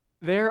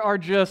There are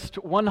just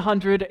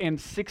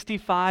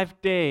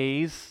 165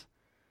 days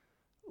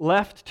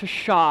left to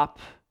shop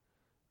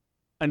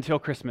until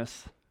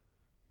Christmas.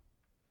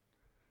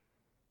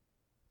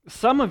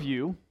 Some of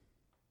you,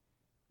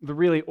 the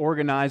really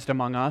organized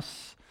among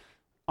us,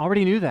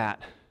 already knew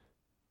that.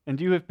 And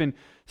you have been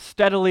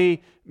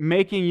steadily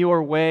making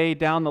your way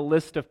down the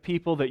list of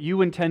people that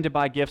you intend to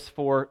buy gifts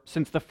for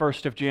since the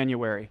 1st of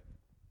January.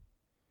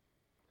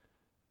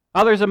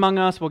 Others among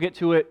us will get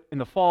to it in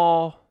the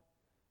fall.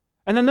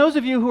 And then those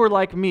of you who are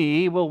like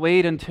me will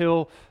wait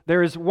until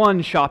there is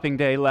one shopping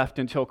day left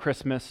until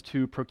Christmas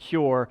to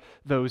procure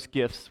those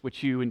gifts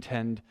which you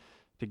intend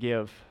to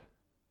give.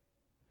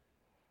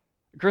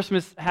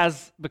 Christmas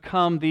has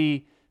become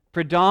the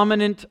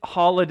predominant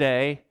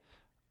holiday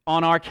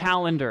on our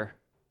calendar.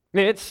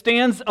 It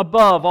stands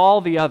above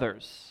all the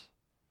others.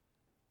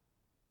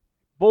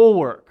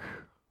 Bulwark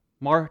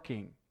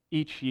marking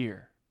each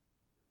year.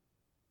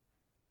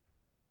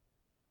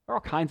 There are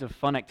all kinds of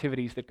fun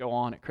activities that go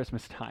on at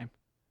Christmas time.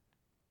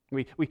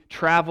 We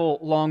travel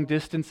long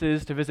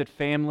distances to visit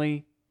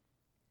family,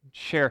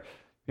 share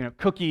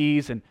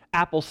cookies and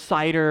apple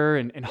cider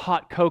and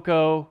hot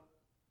cocoa.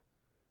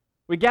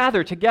 We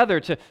gather together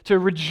to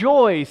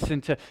rejoice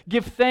and to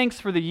give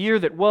thanks for the year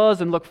that was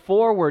and look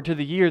forward to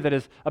the year that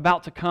is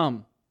about to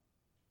come.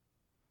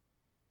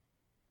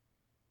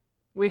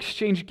 We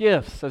exchange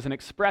gifts as an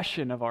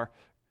expression of our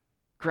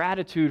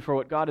gratitude for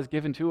what God has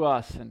given to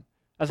us and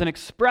as an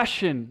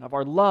expression of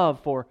our love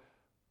for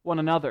one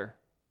another.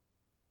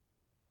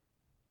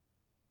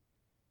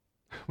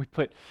 We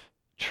put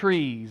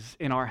trees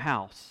in our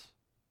house.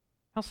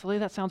 How silly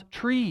that sounds.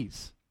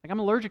 Trees. Like I'm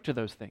allergic to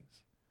those things.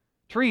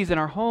 Trees in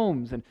our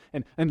homes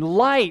and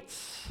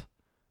lights,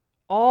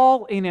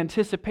 all in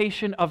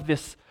anticipation of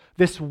this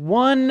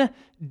one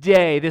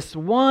day, this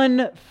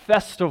one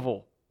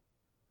festival,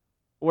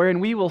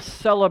 wherein we will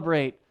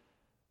celebrate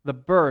the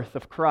birth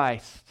of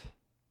Christ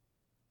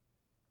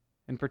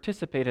and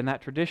participate in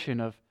that tradition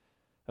of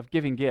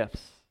giving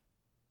gifts.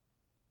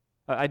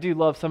 I do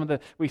love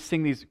we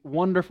sing these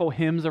wonderful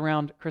hymns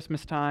around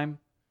Christmas time.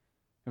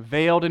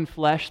 Veiled in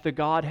flesh, the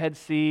Godhead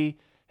see.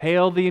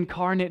 Hail the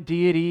incarnate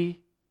deity.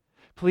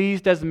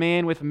 Pleased as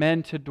man with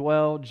men to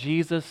dwell.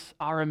 Jesus,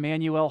 our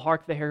Emmanuel,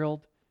 hark the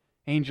herald.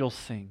 Angels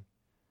sing.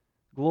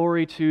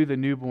 Glory to the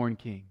newborn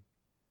King.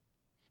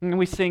 And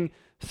we sing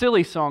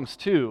silly songs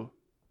too,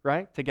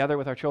 right? Together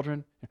with our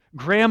children.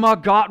 Grandma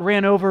got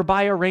ran over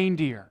by a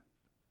reindeer.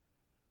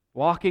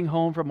 Walking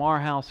home from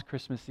our house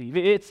Christmas Eve.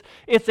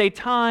 It's a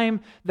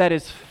time that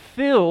is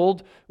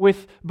filled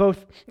with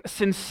both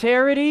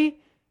sincerity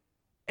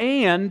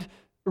and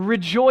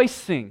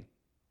rejoicing,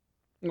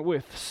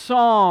 with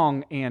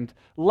song and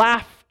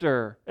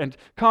laughter and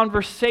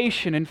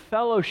conversation and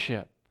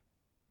fellowship.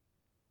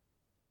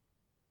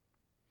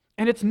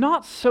 And it's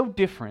not so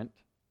different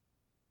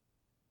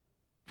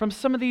from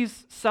some of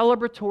these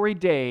celebratory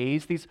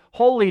days, these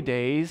holy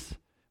days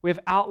we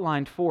have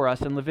outlined for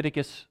us in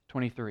Leviticus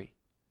 23.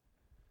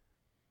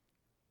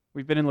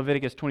 We've been in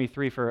Leviticus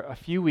 23 for a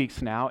few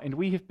weeks now, and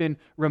we have been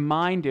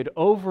reminded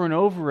over and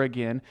over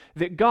again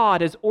that God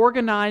has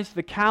organized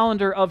the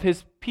calendar of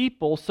His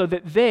people so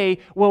that they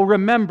will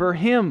remember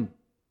Him,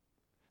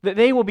 that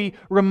they will be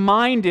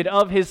reminded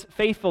of His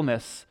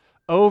faithfulness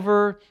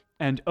over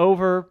and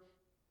over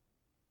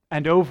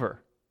and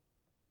over.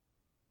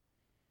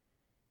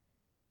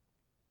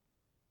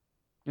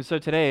 And so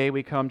today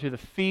we come to the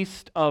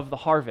Feast of the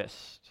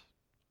Harvest,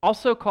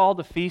 also called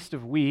the Feast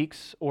of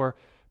Weeks, or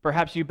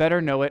perhaps you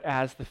better know it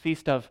as the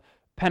Feast of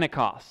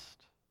Pentecost.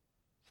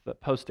 It's the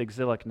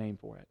post-exilic name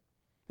for it.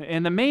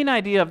 And the main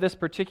idea of this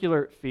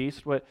particular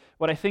feast, what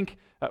I think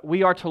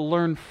we are to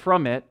learn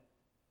from it,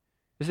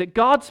 is that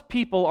God's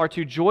people are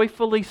to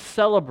joyfully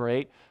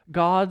celebrate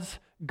God's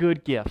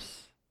good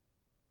gifts.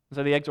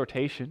 So the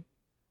exhortation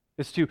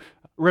is to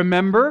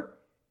remember,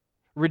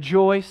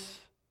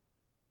 rejoice,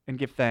 and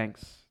give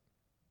thanks.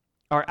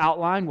 Our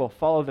outline will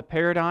follow the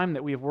paradigm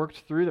that we have worked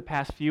through the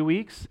past few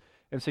weeks.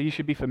 And so you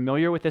should be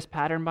familiar with this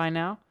pattern by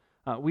now.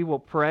 We will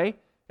pray,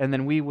 and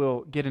then we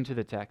will get into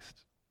the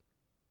text.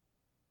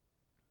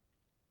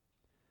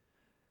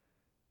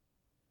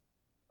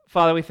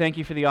 Father, we thank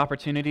You for the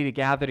opportunity to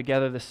gather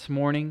together this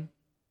morning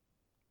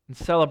in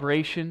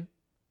celebration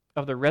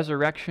of the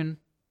resurrection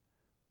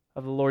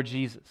of the Lord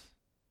Jesus.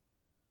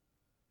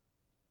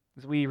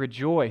 As we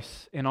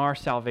rejoice in our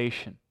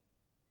salvation,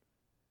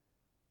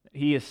 that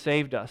He has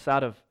saved us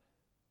out of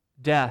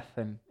death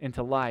and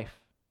into life.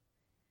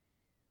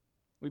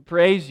 We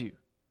praise You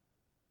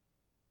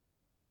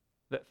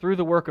that through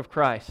the work of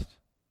Christ,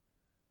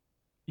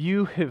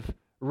 You have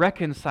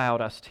reconciled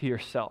us to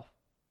Yourself.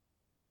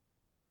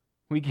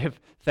 We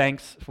give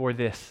thanks for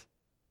this.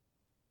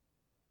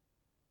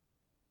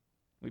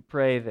 We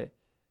pray that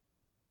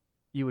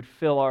You would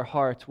fill our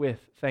hearts with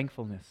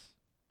thankfulness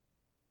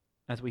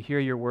as we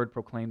hear Your word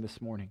proclaimed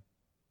this morning.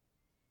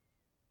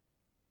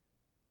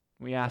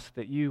 We ask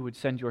that You would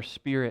send Your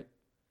Spirit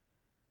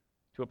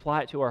to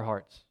apply it to our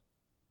hearts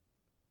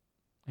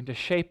and to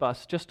shape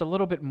us just a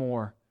little bit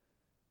more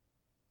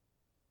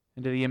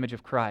into the image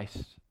of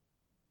Christ.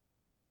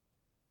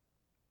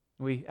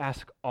 We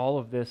ask all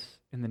of this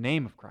in the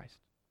name of Christ.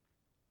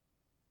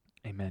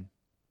 Amen.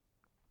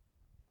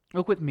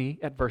 Look with me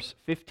at verse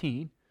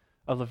 15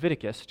 of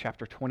Leviticus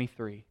chapter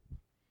 23.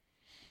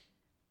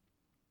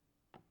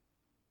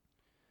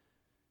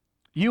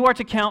 You are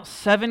to count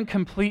 7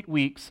 complete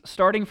weeks,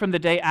 starting from the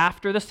day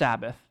after the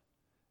Sabbath,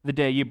 the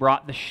day you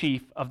brought the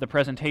sheaf of the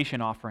presentation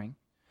offering.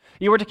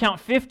 You are to count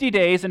 50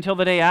 days until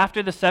the day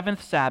after the 7th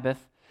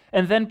Sabbath,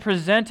 and then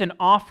present an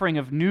offering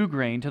of new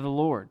grain to the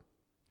Lord.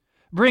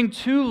 Bring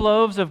 2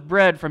 loaves of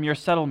bread from your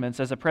settlements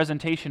as a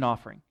presentation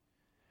offering,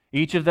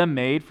 each of them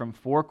made from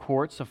 4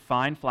 quarts of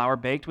fine flour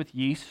baked with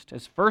yeast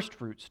as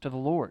firstfruits to the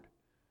Lord.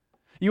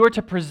 You are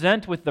to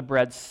present with the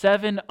bread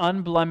 7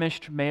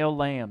 unblemished male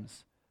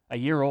lambs, a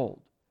year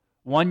old,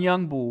 1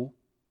 young bull,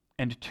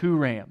 and 2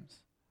 rams.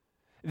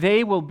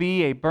 They will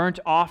be a burnt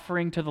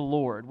offering to the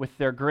Lord with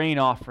their grain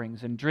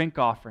offerings and drink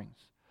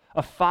offerings,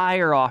 a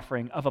fire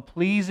offering of a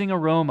pleasing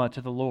aroma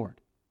to the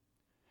Lord.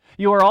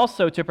 You are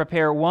also to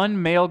prepare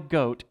 1 male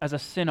goat as a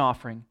sin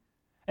offering,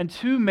 and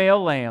 2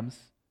 male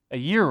lambs, a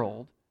year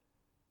old,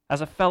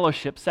 as a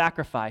fellowship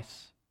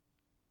sacrifice.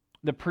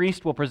 The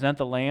priest will present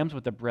the lambs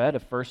with the bread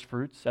of first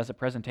fruits as a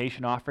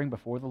presentation offering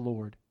before the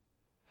Lord.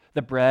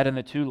 The bread and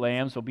the 2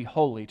 lambs will be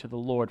holy to the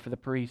Lord for the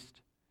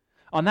priest.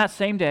 On that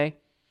same day,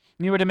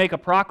 you are to make a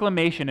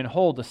proclamation and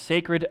hold a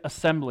sacred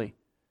assembly.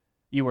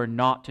 You are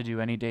not to do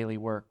any daily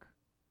work.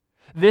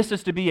 This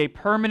is to be a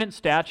permanent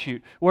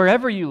statute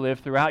wherever you live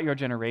throughout your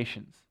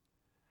generations.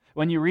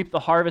 When you reap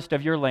the harvest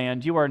of your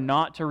land, you are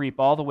not to reap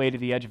all the way to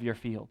the edge of your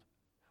field,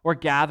 or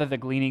gather the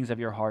gleanings of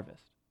your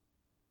harvest.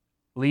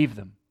 Leave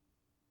them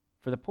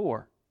for the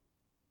poor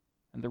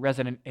and the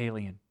resident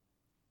alien.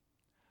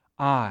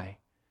 I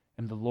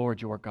am the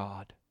Lord your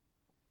God.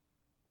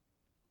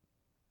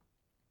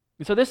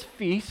 And so this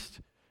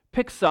feast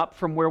picks up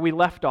from where we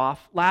left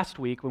off last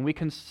week when we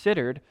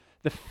considered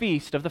the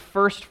feast of the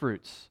first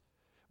fruits,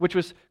 which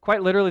was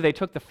quite literally they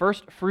took the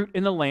first fruit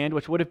in the land,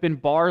 which would have been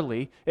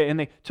barley, and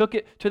they took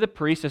it to the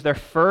priest as their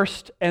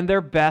first and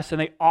their best,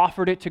 and they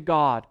offered it to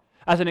God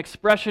as an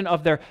expression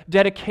of their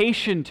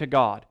dedication to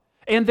God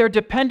and their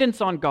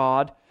dependence on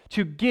God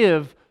to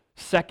give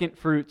second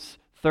fruits,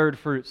 third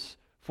fruits,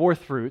 fourth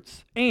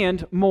fruits,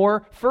 and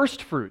more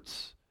first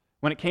fruits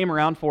when it came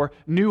around for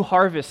new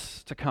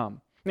harvests to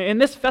come.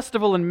 And this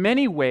festival in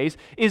many ways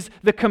is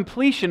the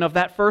completion of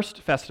that first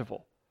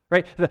festival.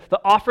 Right? The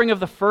offering of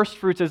the first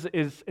fruits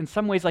is in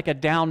some ways like a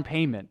down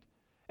payment.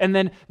 And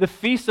then the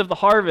feast of the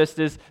harvest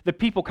is the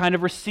people kind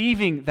of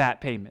receiving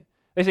that payment.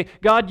 They say,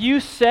 God, you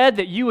said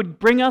that you would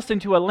bring us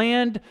into a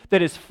land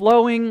that is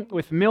flowing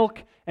with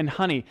milk and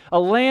honey, a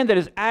land that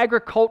is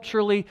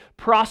agriculturally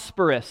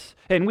prosperous.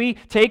 And we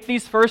take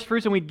these first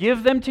fruits and we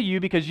give them to you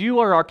because you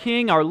are our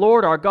King, our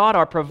Lord, our God,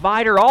 our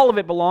provider. All of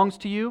it belongs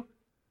to you.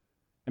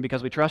 And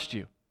because we trust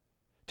you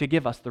to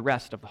give us the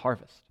rest of the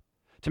harvest,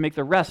 to make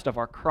the rest of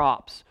our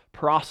crops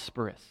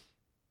prosperous.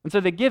 And so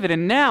they give it,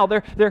 and now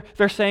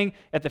they're saying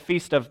at the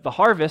Feast of the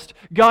Harvest,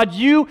 God,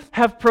 you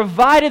have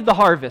provided the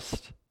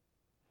harvest.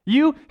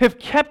 You have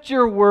kept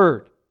your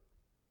word.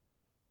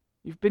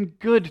 You've been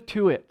good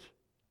to it.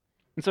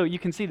 And so you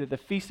can see that the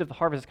Feast of the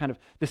Harvest is kind of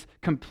this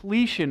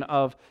completion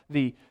of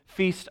the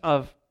Feast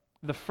of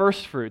the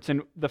First Fruits.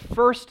 And the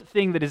first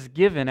thing that is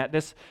given at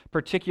this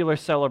particular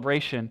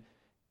celebration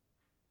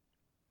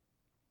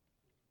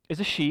is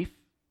a sheaf.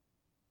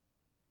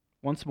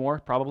 Once more,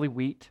 probably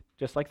wheat,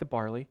 just like the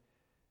barley.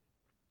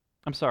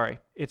 I'm sorry,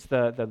 it's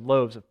the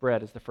loaves of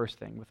bread is the first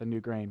thing with the new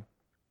grain.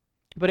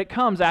 But it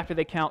comes after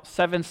they count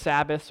 7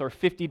 Sabbaths or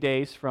 50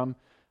 days from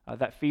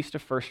that Feast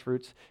of First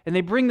Fruits. And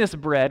they bring this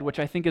bread, which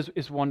I think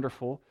is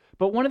wonderful.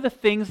 But one of the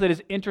things that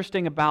is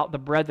interesting about the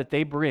bread that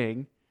they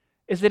bring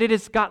is that it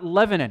has got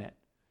leaven in it.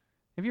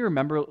 If you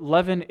remember,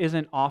 leaven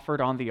isn't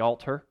offered on the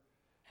altar.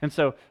 And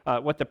so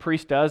what the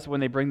priest does when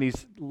they bring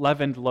these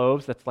leavened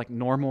loaves, that's like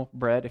normal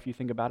bread, if you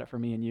think about it for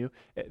me and you,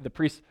 the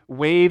priest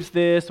waves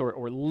this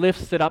or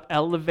lifts it up,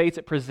 elevates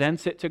it,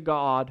 presents it to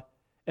God,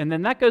 and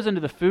then that goes into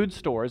the food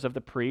stores of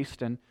the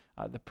priest, and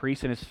the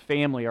priest and his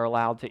family are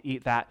allowed to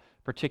eat that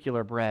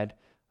particular bread.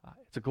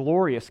 It's a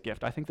glorious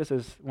gift. I think this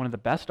is one of the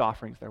best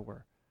offerings there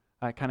were.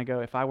 I kind of go,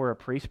 if I were a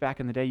priest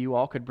back in the day, you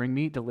all could bring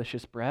me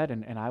delicious bread,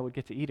 and I would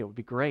get to eat it. It would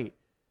be great.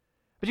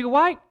 But you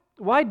go,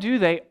 why do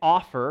they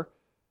offer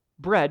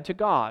bread to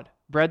God,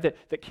 bread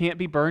that can't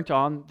be burnt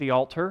on the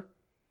altar,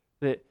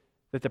 that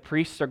the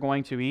priests are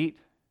going to eat?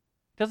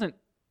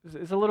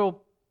 It's a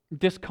little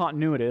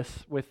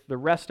discontinuous with the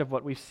rest of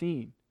what we've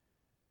seen.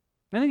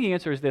 I think the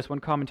answer is this. One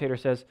commentator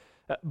says,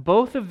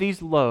 both of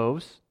these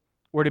loaves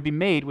were to be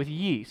made with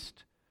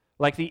yeast,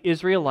 like the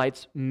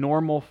Israelites'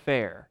 normal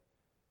fare,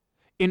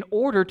 in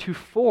order to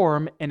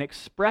form an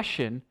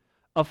expression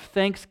of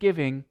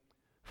thanksgiving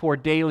for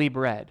daily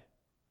bread.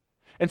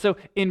 And so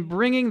in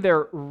bringing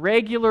their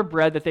regular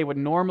bread that they would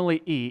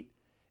normally eat,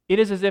 it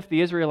is as if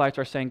the Israelites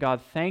are saying,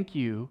 God, thank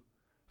you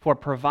for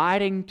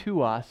providing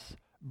to us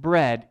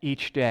bread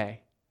each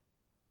day.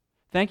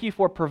 Thank you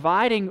for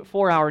providing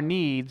for our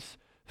needs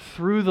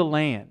through the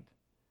land.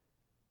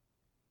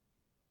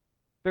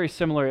 Very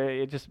similar.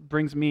 It just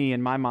brings me,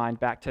 in my mind,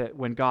 back to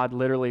when God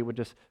literally would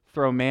just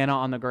throw manna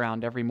on the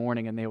ground every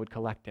morning and they would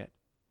collect it.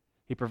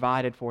 He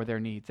provided for their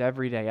needs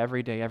every day,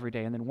 every day, every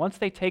day. And then once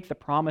they take the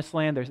promised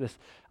land, there's this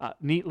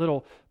neat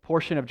little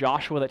portion of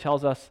Joshua that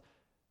tells us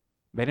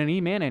they didn't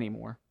eat manna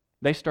anymore.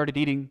 They started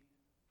eating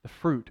the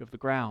fruit of the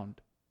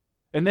ground.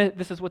 And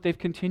this is what they've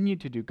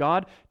continued to do.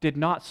 God did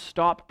not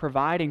stop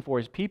providing for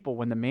his people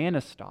when the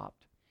manna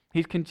stopped.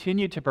 He's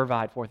continued to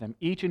provide for them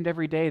each and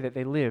every day that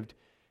they lived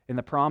in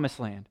the promised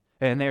land.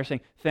 And they're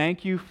saying,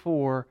 thank you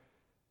for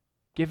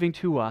giving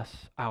to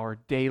us our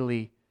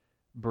daily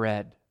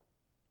bread.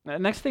 The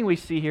next thing we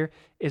see here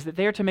is that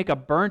they are to make a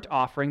burnt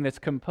offering that's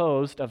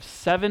composed of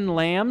 7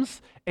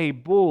 lambs, a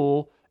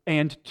bull,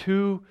 and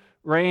 2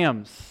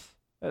 rams.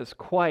 That is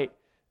quite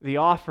the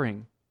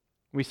offering.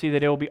 We see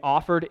that it will be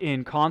offered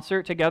in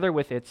concert together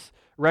with its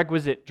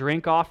requisite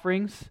drink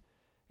offerings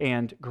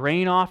and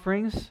grain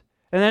offerings.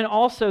 And then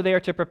also they are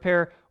to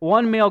prepare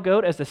 1 male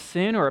goat as a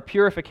sin or a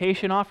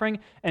purification offering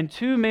and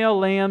 2 male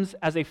lambs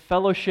as a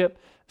fellowship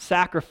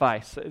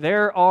sacrifice.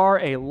 There are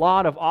a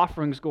lot of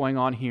offerings going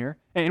on here,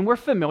 and we're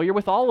familiar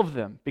with all of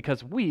them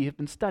because we have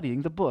been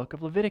studying the book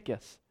of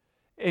Leviticus.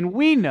 And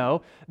we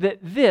know that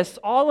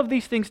all of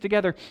these things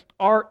together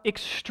are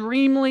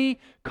extremely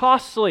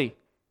costly.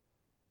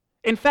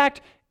 In fact,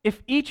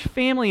 if each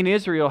family in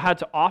Israel had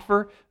to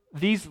offer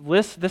this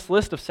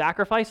list of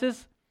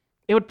sacrifices,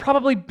 it would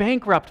probably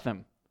bankrupt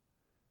them.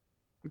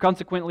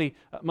 Consequently,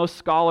 most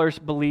scholars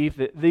believe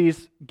that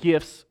these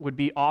gifts would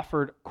be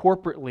offered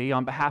corporately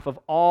on behalf of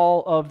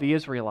all of the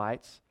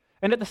Israelites.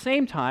 And at the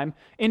same time,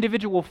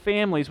 individual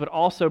families would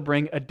also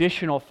bring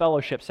additional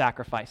fellowship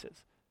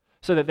sacrifices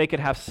so that they could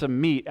have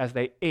some meat as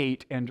they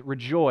ate and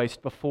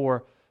rejoiced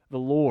before the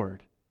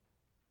Lord.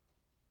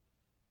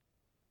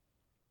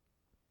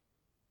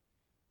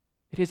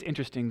 It is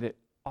interesting that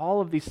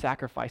all of these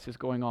sacrifices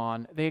going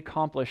on, they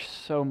accomplish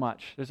so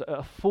much. There's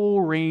a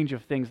full range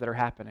of things that are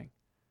happening.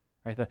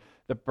 Right?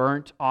 The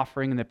burnt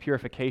offering and the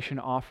purification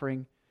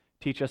offering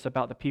teach us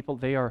about the people.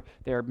 They are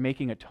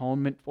making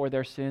atonement for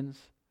their sins.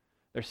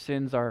 Their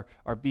sins are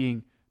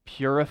being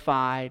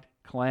purified,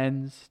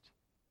 cleansed.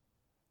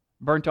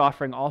 Burnt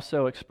offering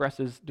also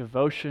expresses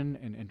devotion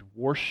and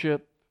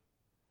worship.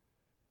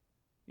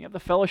 You have the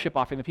fellowship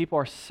offering. The people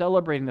are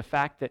celebrating the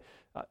fact that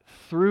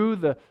through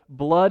the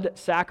blood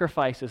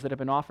sacrifices that have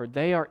been offered,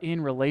 they are in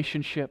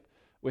relationship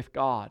with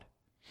God.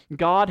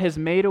 God has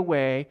made a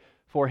way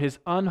for his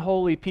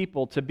unholy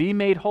people to be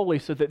made holy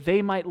so that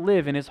they might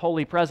live in his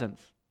holy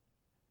presence.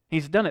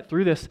 He's done it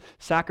through this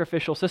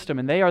sacrificial system,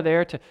 and they are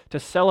there to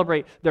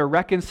celebrate their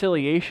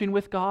reconciliation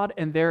with God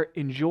and their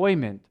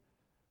enjoyment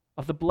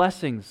of the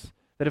blessings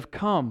that have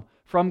come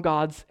from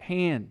God's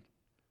hand.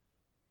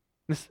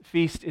 This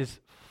feast is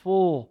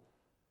full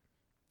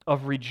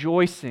of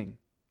rejoicing.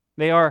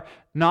 They are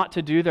not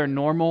to do their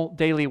normal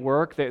daily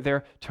work.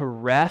 They're to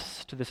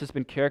rest. This has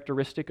been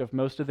characteristic of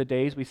most of the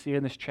days we see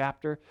in this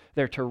chapter.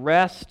 They're to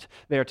rest.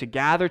 They are to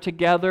gather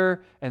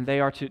together, and they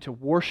are to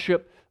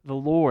worship the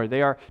Lord.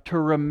 They are to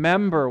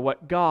remember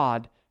what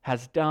God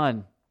has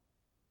done.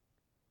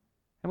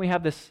 And we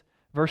have this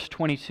verse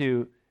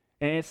 22,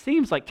 and it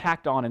seems like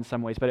tacked on in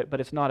some ways, but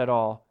it's not at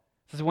all.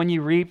 It says, when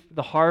you reap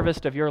the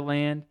harvest of your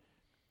land,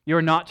 you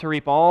are not to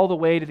reap all the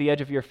way to the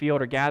edge of your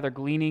field or gather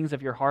gleanings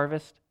of your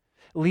harvest.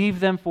 Leave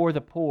them for the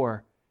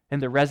poor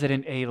and the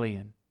resident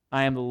alien.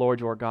 I am the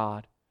Lord your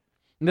God.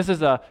 And this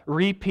is a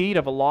repeat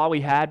of a law we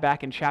had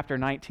back in chapter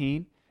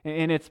 19.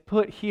 And it's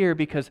put here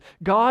because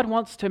God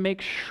wants to make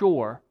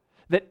sure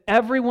that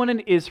everyone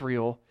in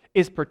Israel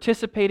is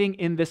participating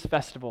in this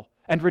festival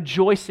and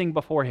rejoicing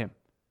before him.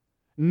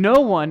 No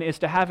one is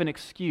to have an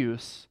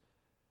excuse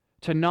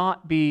to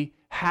not be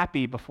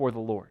happy before the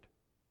Lord.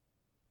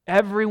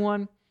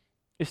 Everyone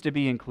is to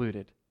be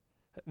included.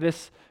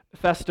 This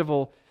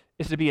festival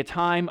is to be a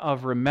time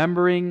of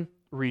remembering,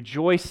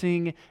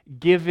 rejoicing,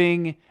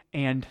 giving,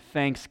 and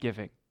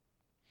thanksgiving.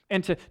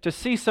 And to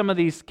see some of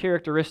these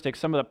characteristics,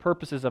 some of the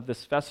purposes of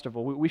this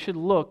festival, we should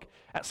look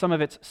at some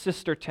of its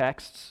sister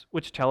texts,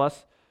 which tell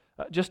us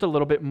just a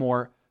little bit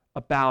more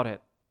about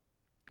it.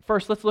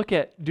 First, let's look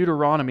at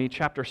Deuteronomy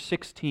chapter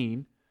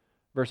 16,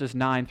 verses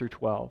 9 through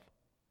 12.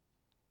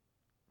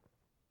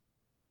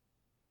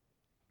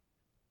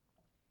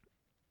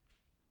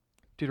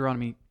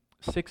 Deuteronomy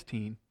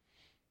 16,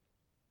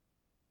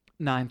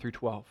 9 through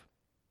 12.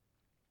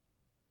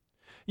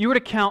 You are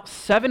to count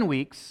 7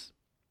 weeks,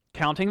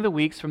 counting the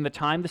weeks from the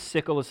time the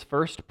sickle is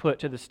first put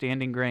to the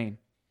standing grain.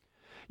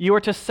 You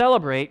are to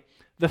celebrate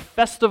the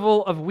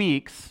Festival of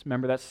Weeks.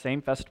 Remember that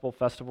same festival,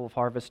 Festival of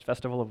Harvest,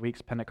 Festival of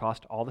Weeks,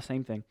 Pentecost, all the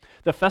same thing.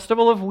 The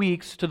Festival of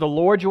Weeks to the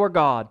Lord your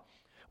God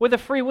with a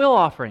free will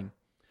offering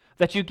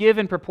that you give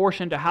in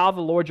proportion to how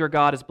the Lord your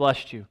God has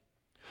blessed you.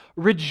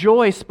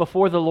 Rejoice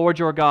before the Lord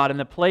your God in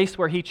the place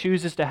where he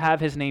chooses to have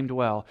his name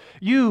dwell.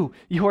 You,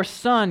 your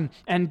son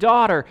and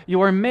daughter,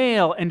 your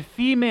male and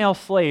female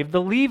slave,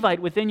 the Levite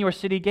within your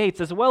city gates,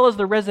 as well as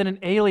the resident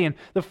alien,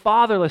 the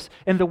fatherless,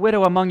 and the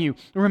widow among you.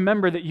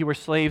 Remember that you were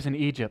slaves in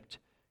Egypt.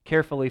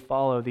 Carefully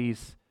follow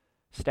these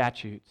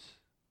statutes.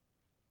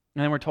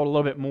 And then we're told a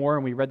little bit more,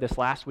 and we read this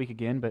last week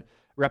again, but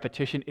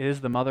repetition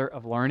is the mother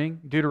of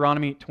learning.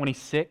 Deuteronomy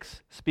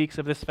 26 speaks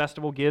of this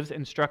festival, gives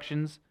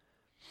instructions,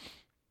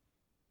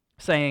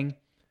 saying,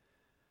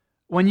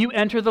 "When you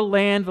enter the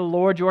land the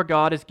Lord your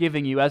God is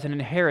giving you as an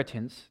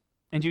inheritance,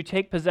 and you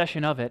take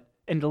possession of it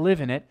and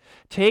live in it,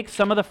 take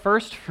some of the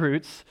first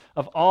fruits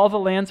of all the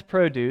land's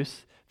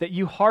produce that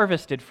you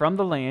harvested from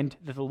the land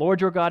that the Lord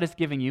your God is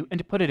giving you,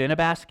 and put it in a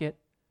basket.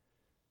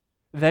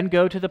 Then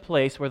go to the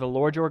place where the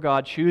Lord your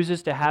God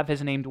chooses to have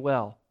his name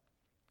dwell.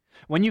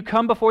 When you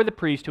come before the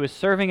priest who is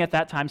serving at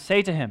that time,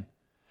 say to him,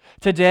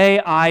 'Today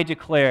I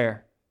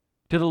declare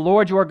to the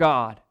Lord your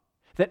God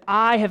that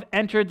I have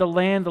entered the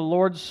land the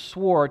Lord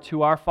swore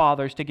to our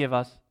fathers to give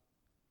us.'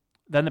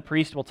 Then the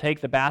priest will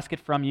take the basket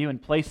from you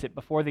and place it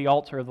before the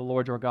altar of the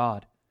Lord your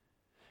God.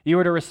 You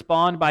are to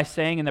respond by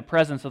saying in the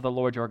presence of the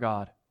Lord your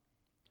God,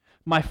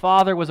 'My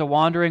father was a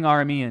wandering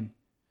Aramean.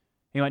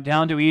 He went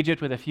down to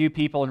Egypt with a few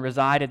people and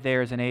resided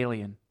there as an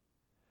alien.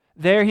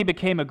 There he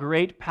became a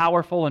great,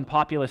 powerful, and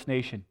populous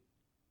nation.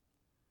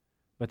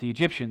 But the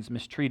Egyptians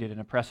mistreated and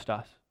oppressed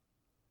us,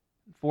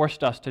 and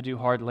forced us to do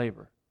hard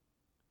labor.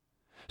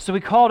 So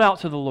we called out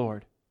to the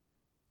Lord,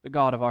 the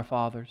God of our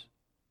fathers.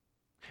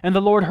 And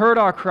the Lord heard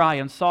our cry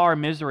and saw our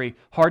misery,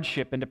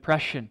 hardship, and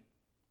depression.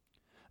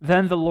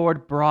 Then the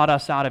Lord brought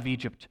us out of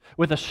Egypt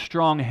with a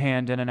strong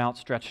hand and an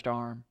outstretched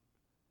arm,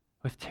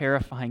 with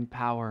terrifying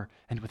power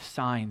and with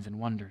signs and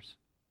wonders.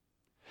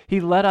 He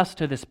led us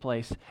to this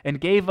place and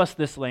gave us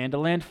this land, a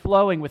land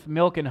flowing with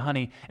milk and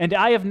honey. And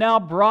I have now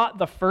brought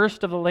the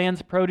first of the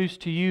land's produce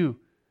to you,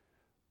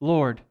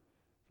 Lord,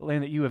 the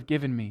land that you have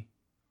given me.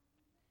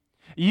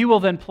 You will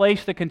then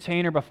place the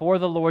container before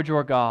the Lord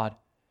your God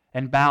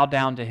and bow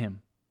down to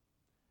him.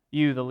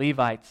 You, the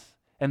Levites,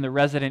 and the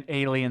resident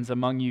aliens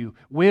among you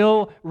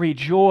will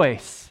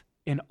rejoice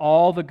in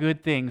all the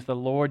good things the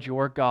Lord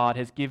your God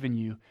has given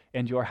you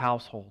and your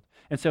household."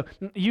 And so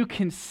you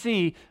can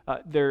see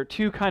there are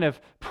two kind of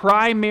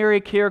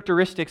primary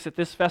characteristics at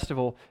this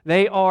festival.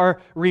 They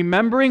are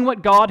remembering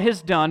what God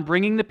has done,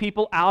 bringing the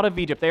people out of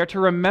Egypt. They are to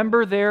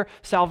remember their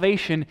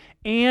salvation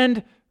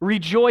and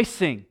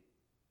rejoicing.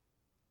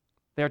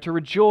 They are to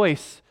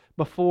rejoice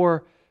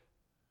before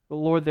the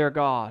Lord their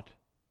God.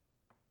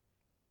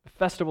 The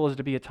festival is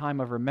to be a time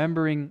of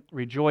remembering,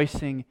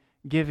 rejoicing,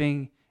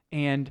 giving,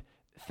 and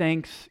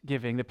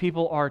thanksgiving. The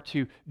people are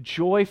to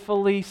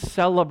joyfully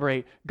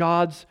celebrate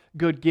God's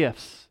good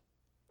gifts.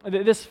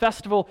 This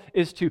festival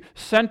is to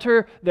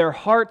center their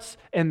hearts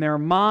and their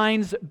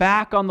minds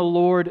back on the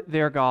Lord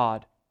their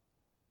God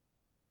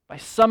by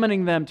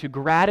summoning them to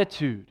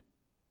gratitude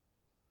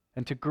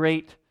and to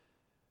great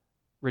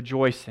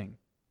rejoicing.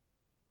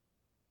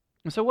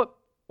 And so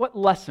what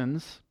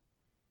lessons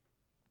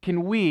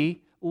can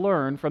we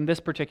learn from this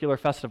particular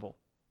festival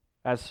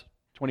as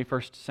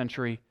 21st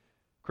century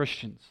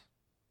Christians?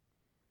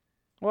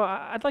 Well,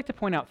 I'd like to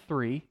point out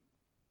three,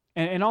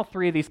 and all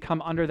three of these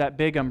come under that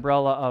big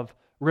umbrella of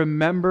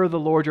remember the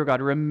Lord your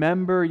God,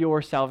 remember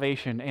your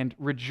salvation, and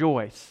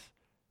rejoice.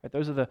 Right?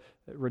 Those are the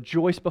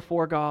rejoice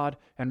before God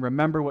and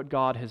remember what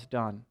God has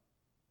done.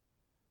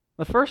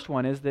 The first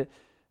one is that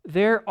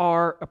there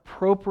are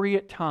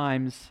appropriate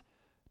times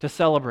to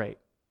celebrate.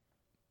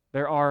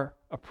 There are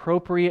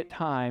appropriate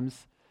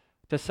times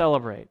to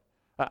celebrate.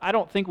 I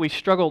don't think we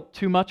struggle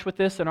too much with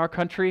this in our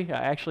country.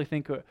 I actually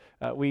think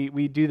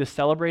we do the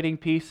celebrating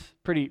piece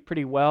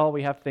pretty well.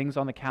 We have things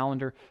on the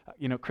calendar,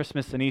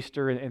 Christmas and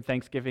Easter and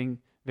Thanksgiving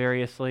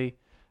variously.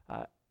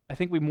 I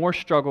think we more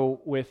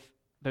struggle with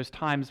those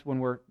times when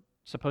we're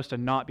supposed to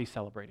not be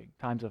celebrating,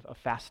 times of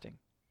fasting.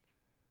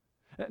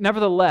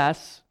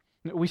 Nevertheless,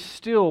 we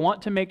still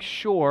want to make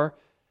sure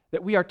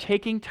that we are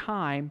taking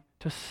time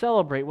to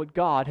celebrate what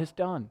God has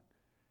done,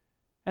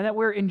 and that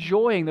we're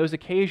enjoying those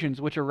occasions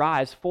which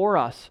arise for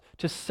us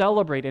to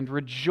celebrate and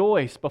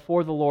rejoice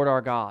before the Lord our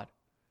God.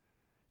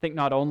 Think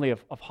not only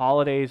of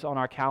holidays on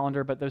our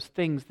calendar, but those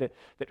things that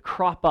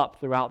crop up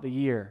throughout the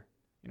year.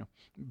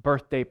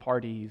 Birthday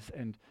parties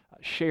and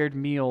shared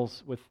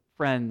meals with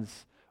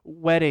friends,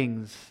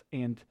 weddings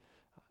and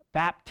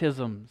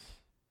baptisms,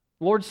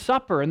 Lord's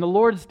Supper and the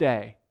Lord's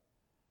Day.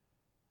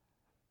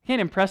 I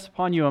can't impress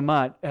upon you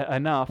enough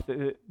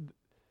that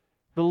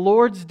the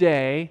Lord's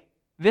Day,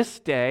 this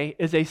day,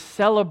 is a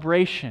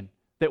celebration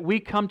that we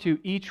come to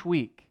each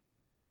week.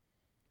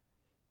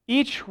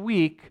 Each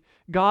week,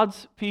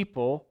 God's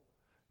people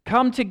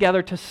come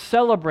together to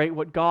celebrate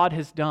what God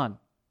has done,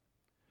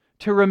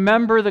 to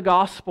remember the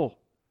gospel,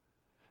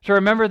 to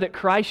remember that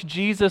Christ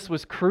Jesus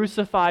was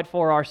crucified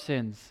for our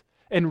sins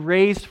and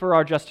raised for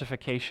our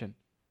justification,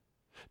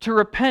 to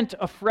repent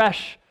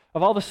afresh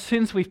of all the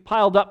sins we've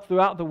piled up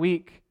throughout the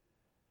week,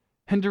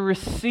 and to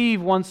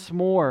receive once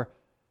more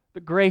the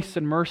grace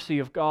and mercy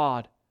of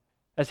God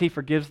as He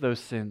forgives those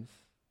sins.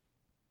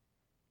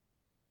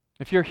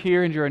 If you're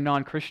here and you're a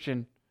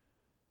non-Christian,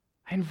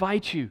 I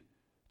invite you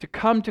to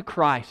come to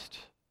Christ,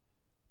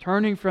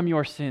 turning from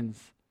your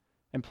sins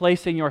and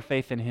placing your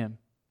faith in Him.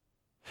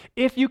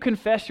 If you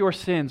confess your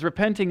sins,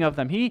 repenting of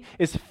them, He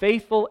is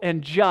faithful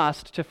and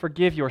just to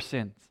forgive your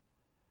sins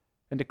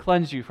and to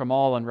cleanse you from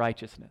all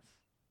unrighteousness.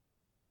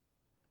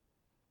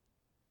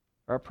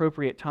 Are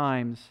appropriate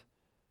times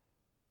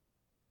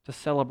to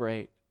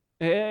celebrate.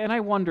 And I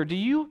wonder, do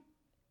you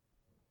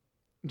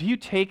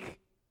take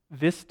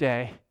this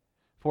day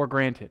for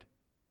granted?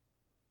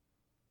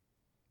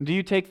 Do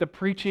you take the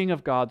preaching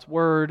of God's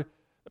word,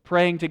 the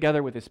praying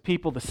together with His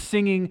people, the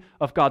singing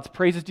of God's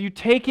praises, do you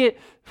take it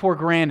for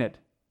granted?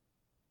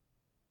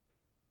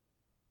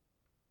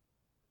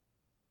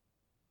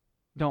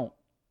 Don't.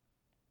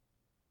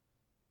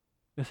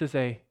 This is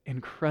an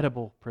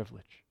incredible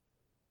privilege.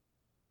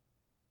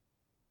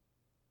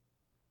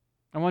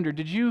 I wonder,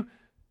 did you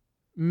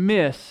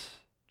miss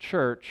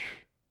church?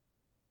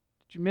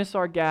 Did you miss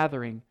our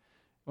gathering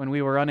when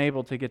we were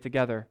unable to get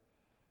together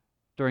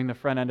during the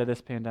front end of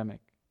this pandemic?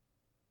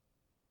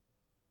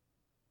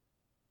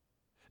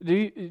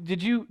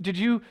 Did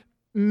you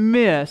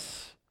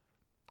miss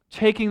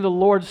taking the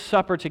Lord's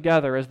Supper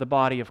together as the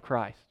body of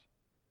Christ?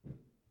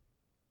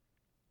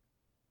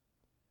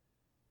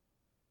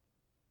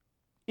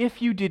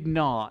 If you did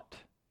not,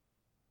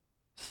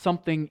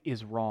 something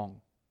is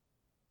wrong.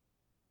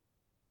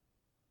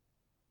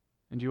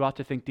 And you ought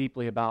to think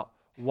deeply about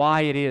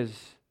why it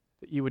is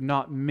that you would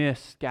not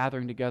miss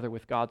gathering together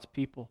with God's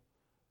people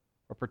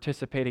or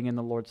participating in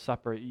the Lord's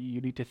Supper.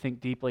 You need to think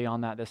deeply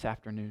on that this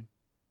afternoon.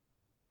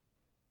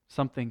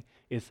 Something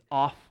is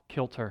off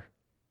kilter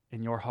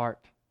in your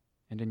heart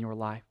and in your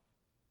life.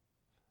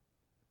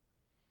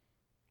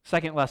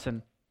 Second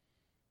lesson,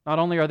 not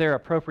only are there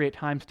appropriate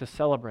times to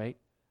celebrate,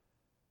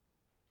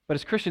 but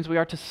as Christians we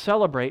are to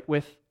celebrate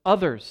with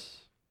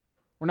others.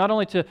 We're not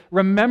only to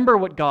remember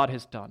what God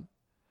has done,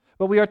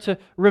 but we are to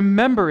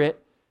remember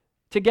it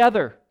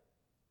together.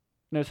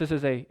 Notice this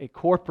is a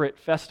corporate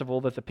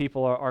festival that the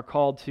people are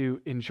called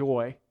to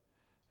enjoy.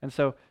 And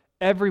so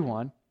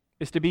everyone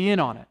is to be in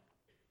on it.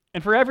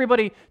 And for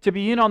everybody to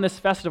be in on this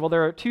festival,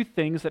 there are two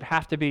things that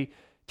have to be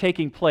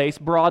taking place,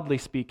 broadly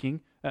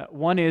speaking.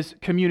 One is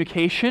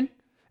communication,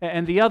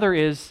 and the other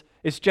is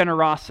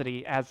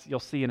generosity, as you'll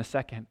see in a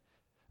second.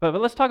 But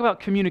let's talk about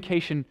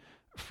communication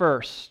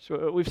first.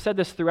 We've said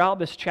this throughout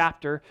this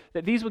chapter,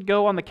 that these would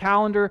go on the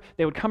calendar,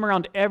 they would come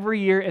around every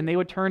year, and they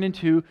would turn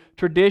into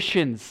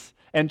traditions,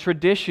 and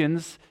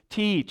traditions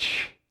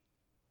teach.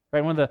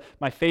 Right? One of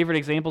my favorite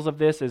examples of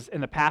this is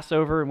in the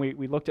Passover, and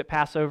we looked at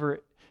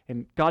Passover,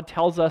 and God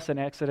tells us in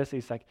Exodus,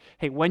 He's like,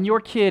 hey, when your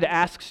kid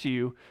asks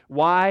you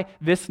why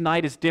this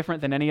night is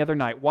different than any other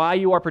night, why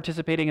you are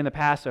participating in the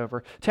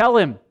Passover, tell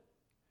him,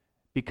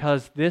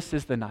 because this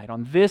is the night,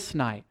 on this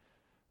night,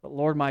 the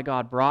Lord my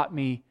God brought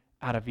me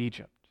out of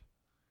Egypt.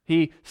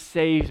 He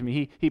saved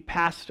me. He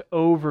passed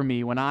over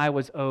me when I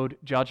was owed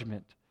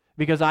judgment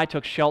because I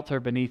took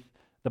shelter beneath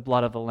the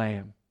blood of the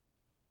Lamb.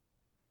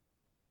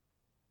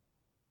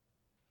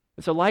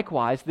 And so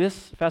likewise,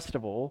 this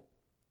festival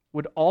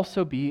would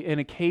also be an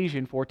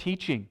occasion for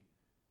teaching.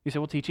 You say,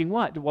 well, teaching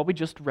what? What we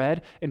just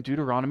read in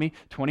Deuteronomy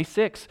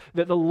 26,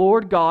 that the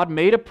Lord God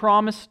made a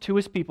promise to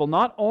His people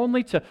not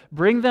only to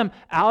bring them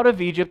out of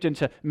Egypt and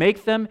to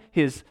make them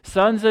His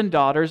sons and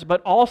daughters,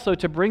 but also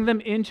to bring them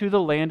into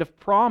the land of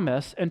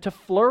promise and to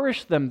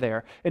flourish them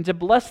there and to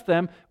bless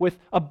them with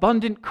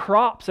abundant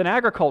crops and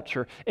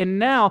agriculture. And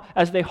now,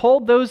 as they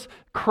hold those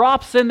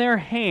crops in their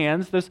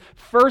hands, those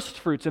first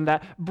fruits and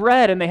that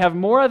bread, and they have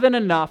more than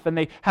enough, and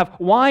they have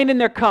wine in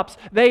their cups,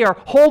 they are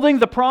holding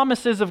the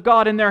promises of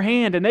God in their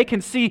hand, and they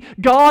can see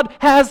God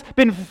has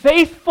been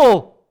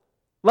faithful.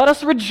 Let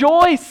us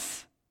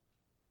rejoice.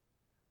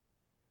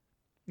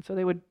 And so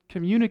they would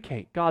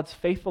communicate God's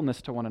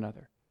faithfulness to one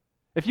another.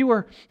 If you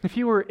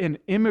were an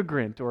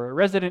immigrant or a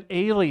resident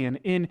alien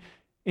in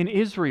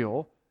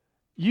Israel,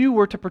 you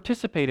were to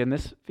participate in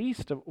this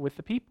feast with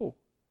the people.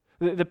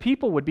 The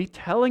people would be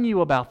telling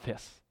you about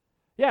this.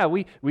 Yeah,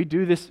 we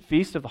do this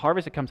Feast of the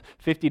Harvest. It comes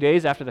 50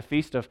 days after the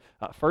Feast of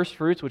First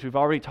Fruits, which we've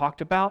already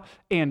talked about,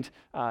 and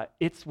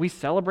we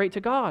celebrate to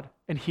God.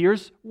 And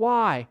here's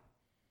why.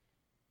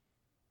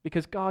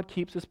 Because God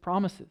keeps His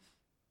promises.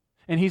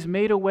 And He's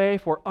made a way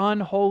for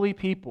unholy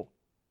people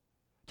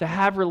to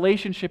have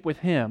relationship with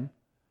Him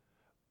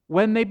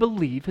when they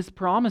believe His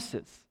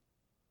promises,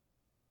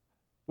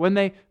 when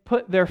they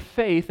put their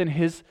faith in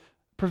His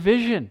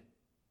provision.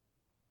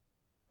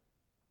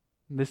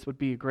 This would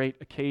be a great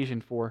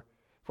occasion for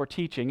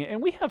teaching.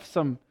 And we have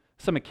some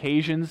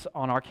occasions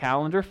on our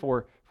calendar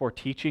for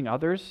teaching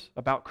others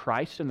about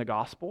Christ and the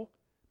gospel.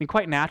 I mean,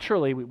 quite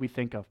naturally, we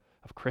think of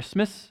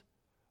Christmas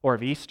or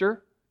of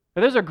Easter.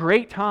 But those are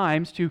great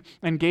times to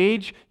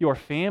engage your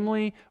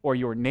family or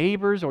your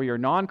neighbors or your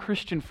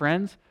non-Christian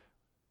friends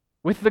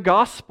with the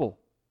gospel.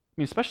 I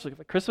mean, especially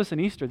like Christmas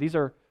and Easter, these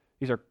are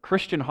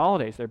Christian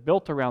holidays. They're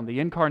built around the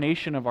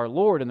incarnation of our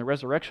Lord and the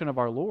resurrection of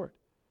our Lord.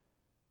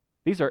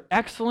 These are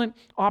excellent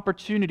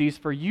opportunities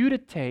for you to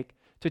take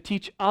to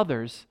teach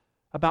others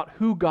about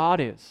who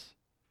God is,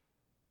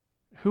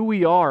 who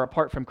we are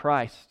apart from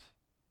Christ,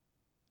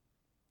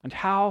 and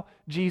how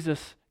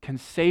Jesus can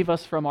save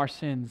us from our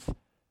sins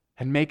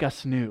and make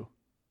us new.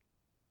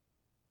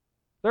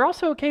 There are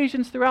also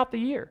occasions throughout the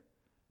year.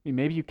 mean,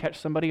 maybe you catch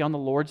somebody on the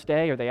Lord's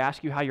Day or they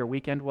ask you how your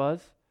weekend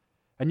was,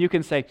 and you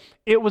can say,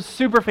 "It was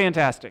super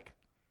fantastic."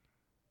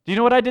 Do you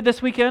know what I did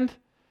this weekend?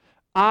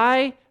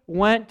 I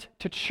went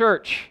to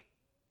church.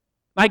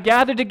 I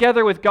gathered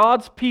together with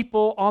God's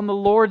people on the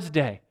Lord's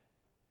Day.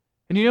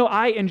 And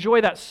I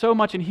enjoy that so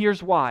much, and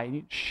here's why.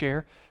 You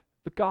share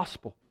the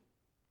gospel.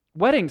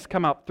 Weddings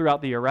come out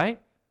throughout the year,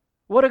 right?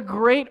 What a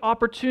great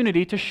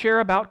opportunity to share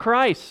about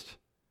Christ.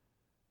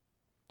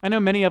 I know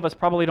many of us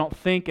probably don't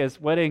think as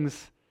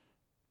weddings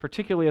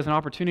particularly as an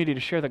opportunity to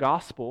share the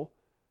gospel,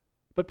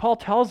 but Paul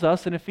tells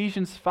us in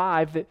Ephesians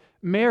 5 that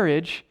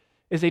marriage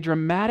is a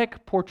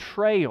dramatic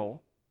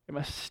portrayal, a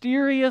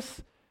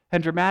mysterious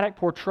and dramatic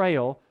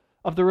portrayal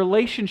of the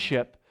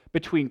relationship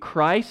between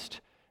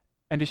Christ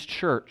and His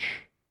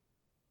church,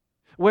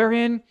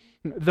 wherein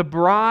the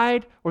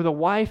bride or the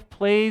wife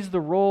plays the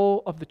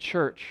role of the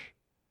church,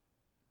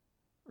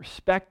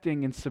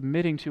 respecting and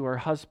submitting to her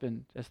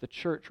husband as the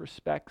church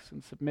respects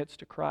and submits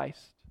to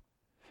Christ.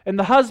 And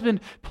the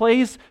husband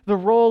plays the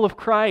role of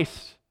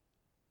Christ,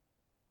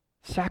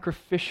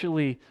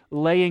 sacrificially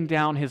laying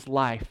down his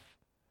life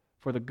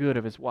for the good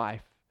of his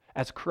wife,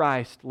 as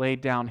Christ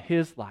laid down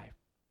His life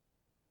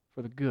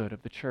for the good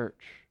of the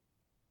church.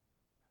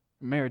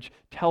 Marriage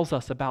tells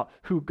us about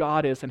who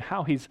God is and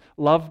how He's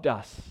loved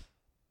us,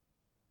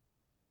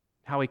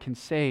 how He can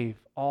save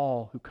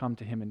all who come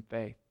to Him in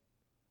faith.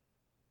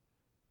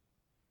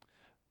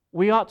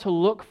 We ought to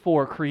look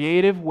for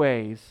creative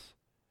ways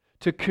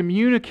to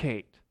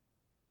communicate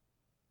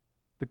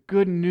the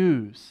good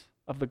news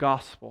of the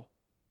gospel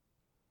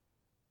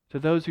to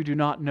those who do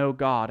not know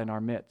God in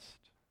our midst.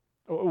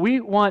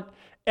 We want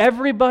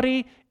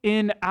everybody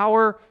in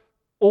our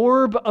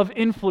orb of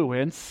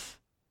influence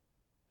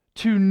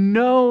to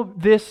know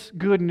this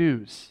good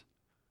news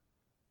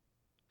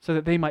so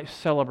that they might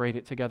celebrate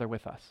it together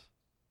with us.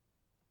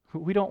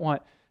 We don't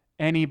want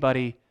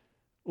anybody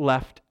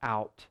left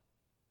out.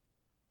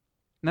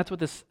 And that's what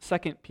this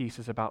second piece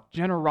is about,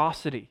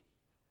 generosity.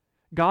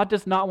 God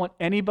does not want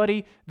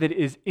anybody that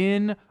is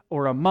in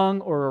or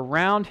among or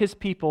around His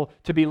people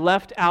to be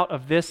left out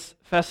of this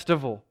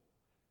festival.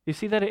 You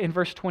see that in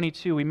verse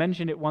 22. We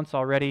mentioned it once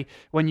already.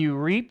 When you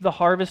reap the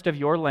harvest of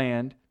your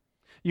land,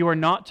 you are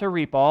not to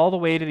reap all the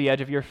way to the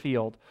edge of your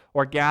field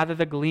or gather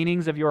the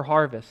gleanings of your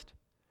harvest.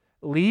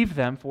 Leave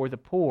them for the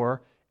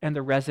poor and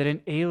the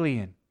resident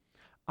alien.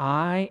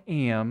 I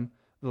am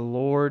the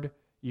Lord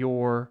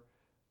your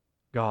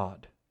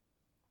God.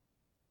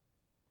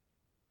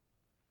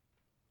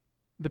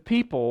 The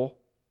people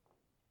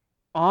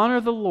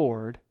honor the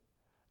Lord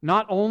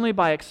not only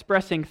by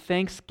expressing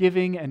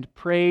thanksgiving and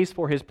praise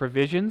for His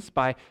provisions,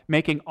 by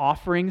making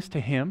offerings to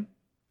Him,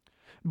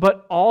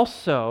 but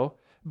also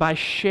by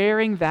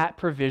sharing that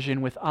provision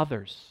with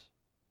others.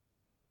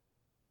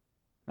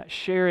 That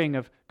sharing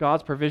of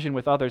God's provision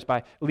with others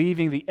by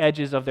leaving the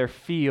edges of their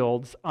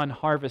fields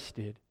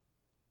unharvested,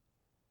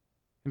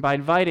 and by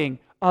inviting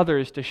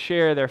others to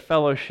share their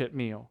fellowship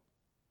meal.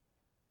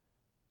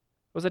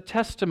 It was a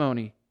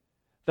testimony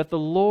that the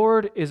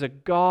Lord is a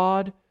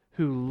God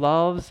who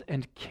loves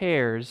and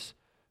cares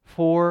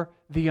for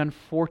the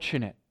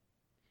unfortunate,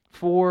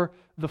 for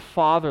the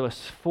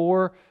fatherless,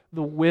 for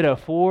the widow,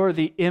 for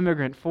the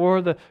immigrant,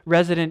 for the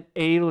resident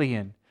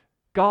alien.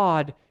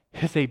 God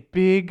is a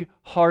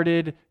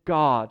big-hearted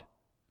God,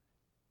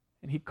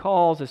 and He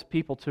calls His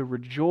people to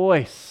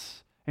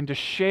rejoice and to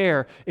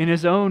share in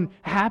His own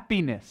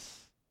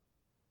happiness.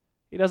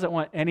 He doesn't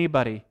want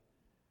anybody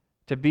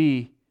to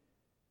be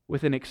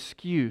with an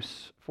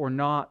excuse for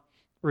not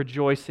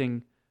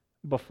rejoicing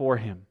before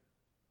Him.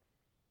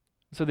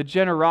 So the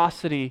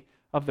generosity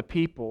of the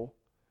people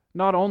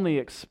not only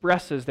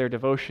expresses their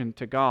devotion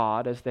to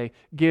God as they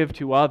give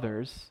to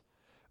others,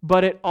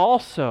 but it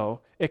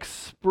also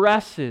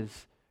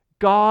expresses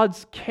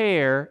God's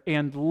care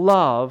and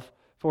love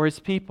for His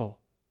people.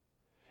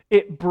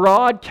 It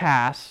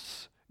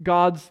broadcasts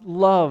God's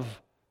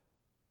love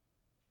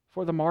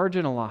for the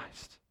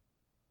marginalized.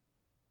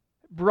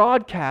 It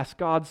broadcasts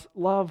God's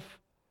love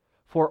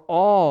for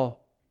all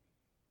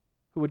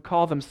who would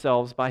call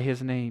themselves by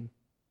His name.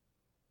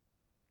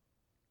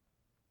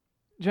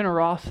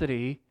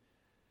 Generosity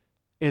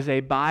is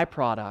a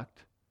byproduct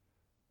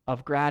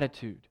of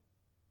gratitude.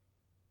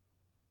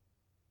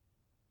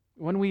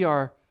 When we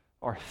are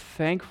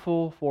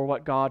thankful for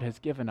what God has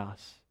given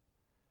us,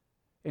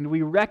 and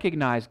we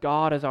recognize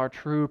God as our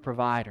true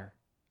provider,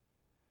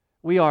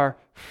 we are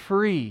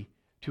free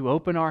to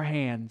open our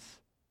hands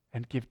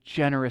and give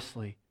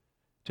generously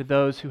to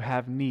those who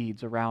have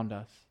needs around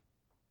us.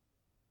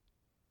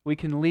 We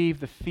can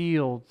leave the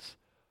fields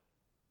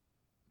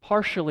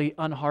partially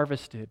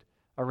unharvested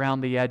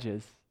around the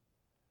edges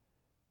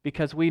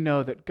because we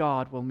know that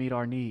God will meet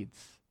our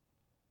needs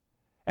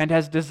and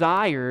has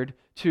desired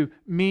to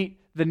meet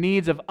the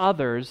needs of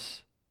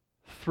others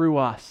through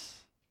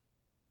us.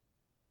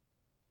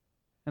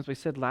 As we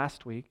said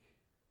last week,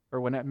 or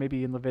when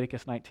maybe in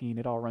Leviticus 19,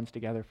 it all runs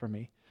together for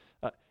me.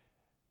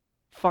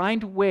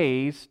 Find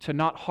ways to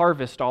not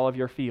harvest all of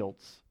your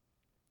fields.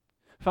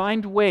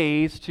 Find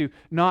ways to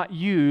not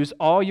use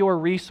all your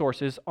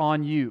resources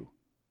on you.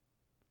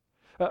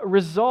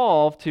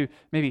 Resolve to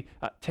maybe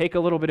take a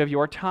little bit of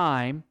your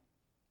time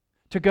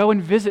to go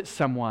and visit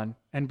someone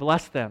and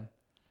bless them,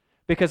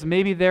 because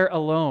maybe they're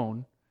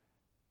alone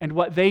and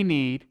what they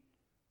need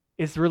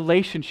is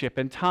relationship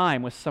and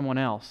time with someone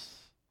else.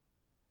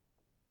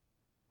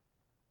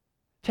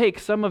 Take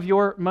some of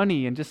your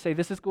money and just say,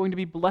 this is going to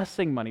be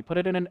blessing money. Put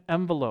it in an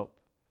envelope.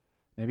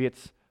 Maybe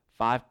it's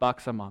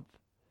 $5 a month.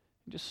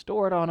 Just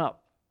store it on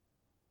up.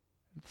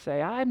 And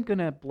say, I'm going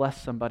to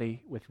bless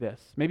somebody with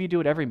this. Maybe you do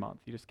it every month.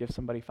 You just give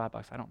somebody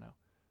 $5. I don't know.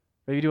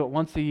 Maybe you do it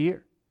once a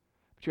year.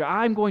 But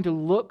I'm going to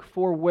look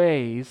for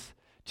ways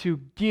to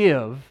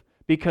give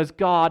because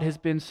God has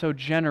been so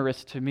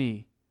generous to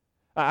me.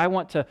 I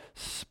want to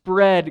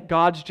spread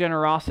God's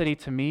generosity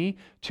to me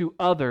to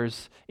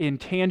others in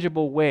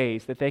tangible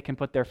ways that they can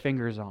put their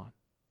fingers on.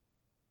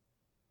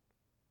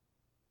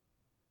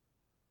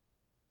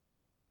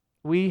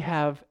 We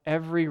have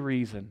every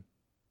reason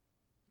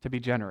to be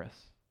generous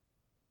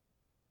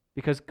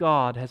because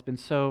God has been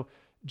so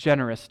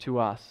generous to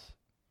us.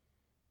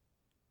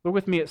 Look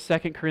with me at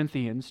 2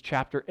 Corinthians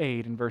chapter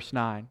 8 and verse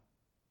 9.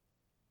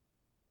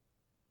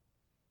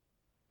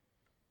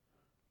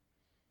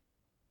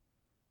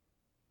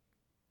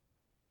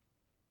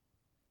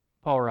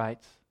 Paul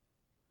writes,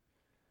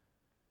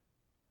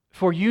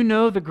 "For you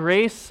know the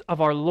grace of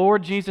our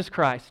Lord Jesus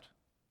Christ,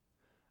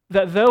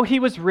 that though he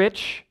was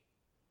rich,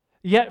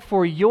 yet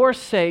for your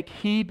sake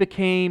he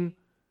became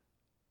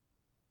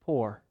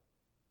poor,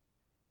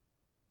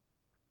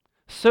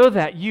 so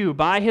that you,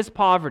 by his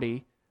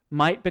poverty,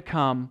 might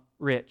become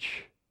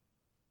rich."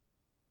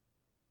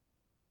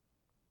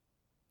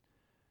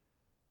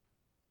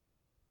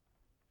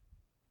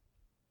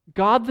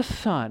 God the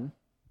Son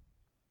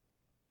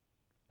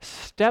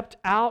stepped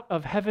out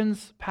of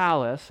heaven's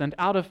palace and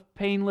out of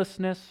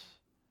painlessness,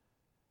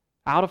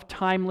 out of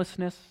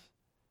timelessness,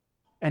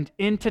 and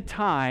into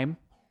time,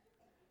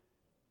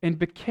 and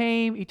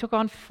he took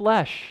on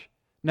flesh,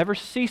 never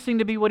ceasing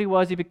to be what he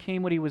was. He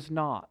became what he was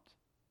not.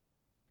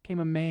 Became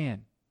a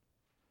man.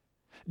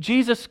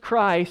 Jesus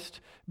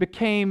Christ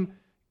became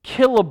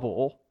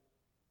killable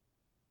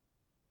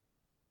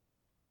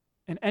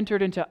and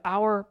entered into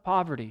our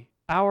poverty,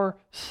 our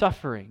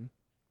suffering,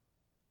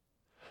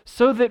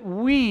 so that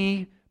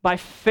we, by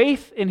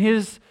faith in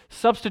his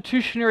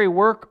substitutionary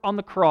work on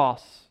the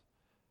cross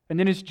and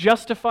in his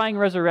justifying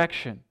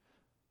resurrection,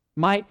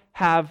 might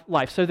have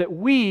life, so that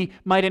we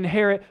might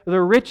inherit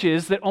the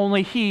riches that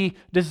only he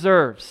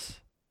deserves.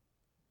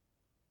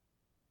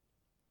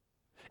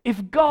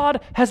 If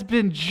God has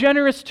been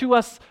generous to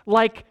us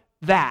like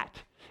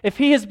that, if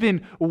he has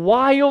been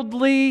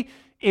wildly,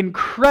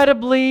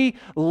 incredibly,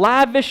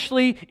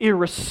 lavishly,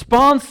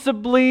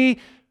 irresponsibly,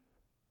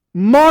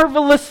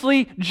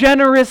 marvelously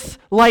generous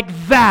like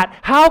that,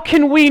 how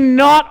can we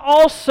not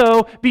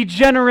also be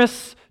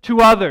generous to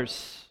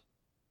others?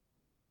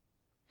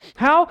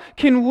 How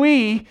can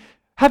we,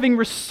 having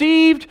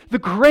received the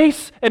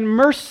grace and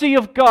mercy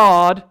of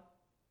God,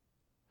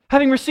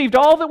 having received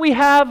all that we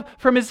have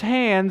from his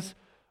hands,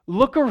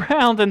 look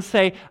around and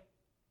say,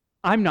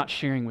 I'm not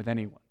sharing with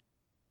anyone?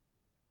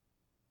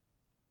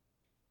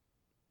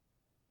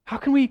 How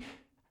can we?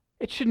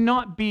 It should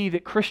not be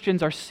that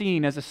Christians are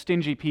seen as a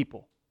stingy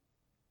people.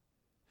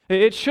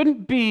 It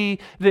shouldn't be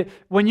that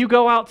when you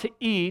go out to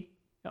eat,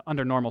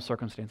 under normal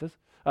circumstances,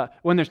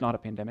 when there's not a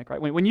pandemic,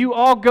 right? When you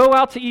all go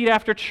out to eat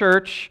after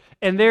church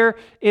and there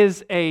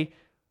is a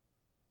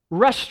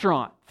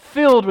restaurant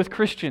filled with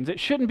Christians,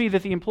 it shouldn't be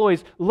that the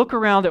employees look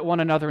around at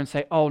one another and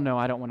say, oh no,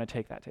 I don't want to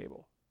take that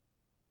table.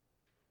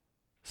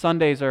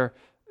 Sundays are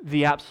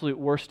the absolute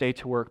worst day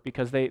to work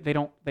because they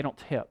don't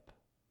tip.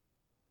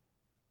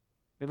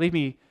 They leave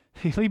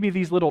me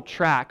these little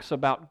tracts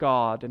about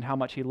God and how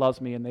much he loves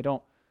me, and they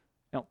don't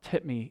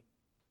tip me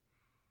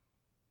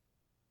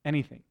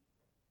anything.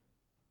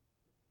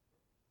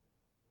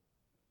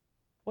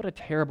 What a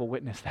terrible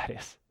witness that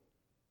is.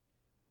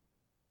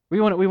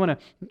 We want to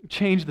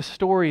change the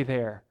story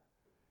there.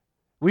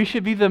 We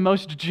should be the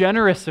most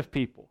generous of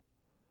people.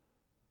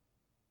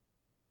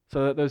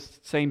 So that those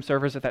same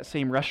servers at that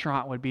same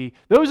restaurant would be,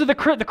 those are the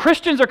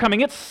Christians are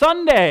coming. It's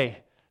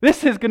Sunday.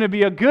 This is going to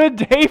be a good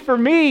day for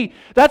me.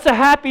 That's a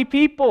happy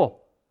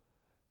people.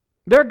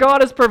 Their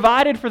God has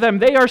provided for them.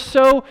 They are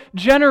so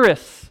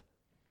generous.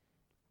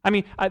 I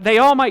mean, they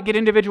all might get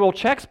individual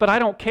checks, but I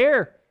don't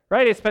care,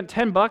 right? They spent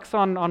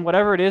 $10 on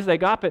whatever it is they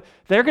got, but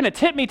they're going to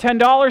tip me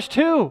 $10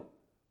 too.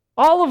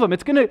 All of them.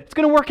 It's going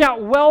to work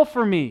out well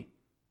for me.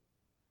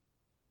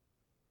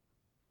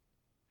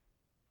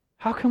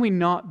 How can we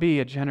not be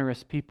a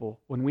generous people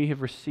when we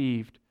have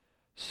received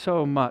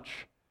so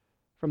much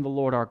from the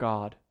Lord our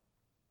God?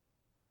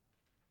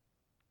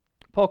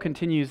 Paul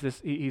continues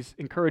this, he's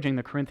encouraging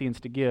the Corinthians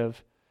to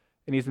give,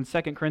 and he's in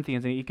 2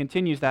 Corinthians, and he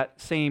continues that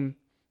same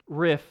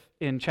riff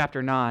in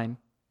chapter 9.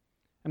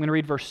 I'm going to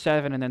read verse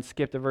 7 and then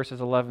skip to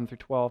verses 11 through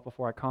 12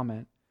 before I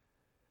comment.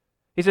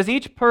 He says,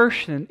 each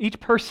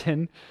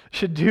person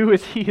should do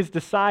as he has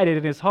decided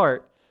in his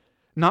heart,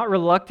 not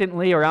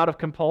reluctantly or out of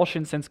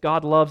compulsion, since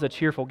God loves a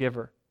cheerful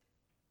giver.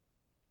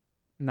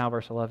 Now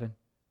verse 11.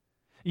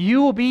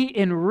 You will be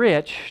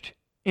enriched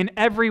in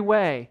every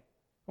way.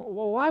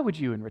 Well, why would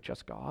you enrich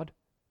us, God?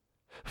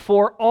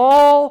 For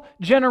all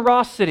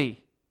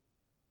generosity,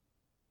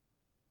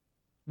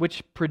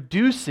 which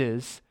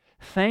produces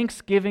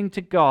thanksgiving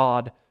to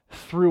God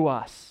through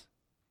us.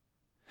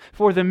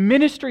 For the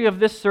ministry of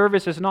this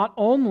service is not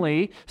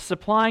only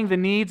supplying the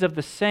needs of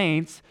the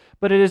saints,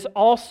 but it is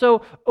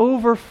also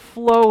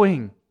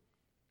overflowing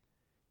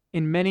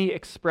in many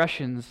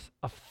expressions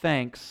of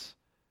thanks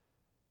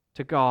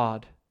to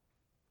God.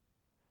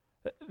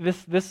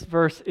 This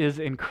verse is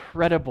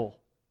incredible.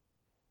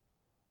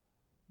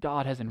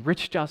 God has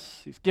enriched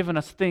us. He's given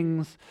us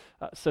things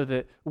so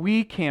that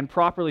we can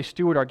properly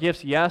steward our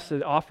gifts. Yes,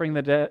 offering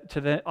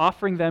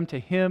them to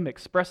Him,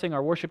 expressing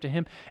our worship to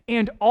Him,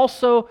 and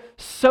also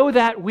so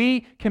that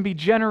we can be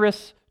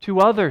generous to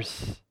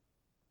others.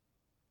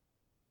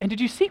 And did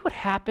you see what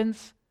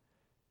happens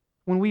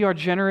when we are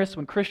generous,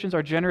 when Christians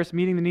are generous,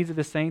 meeting the needs of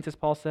the saints, as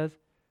Paul says?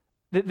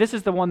 This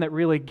is the one that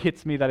really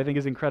gets me, that I think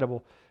is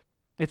incredible.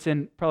 It's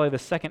in probably the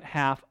second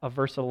half of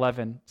verse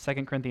 11,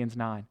 2 Corinthians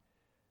 9.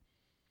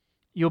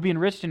 You'll be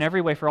enriched in every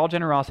way for all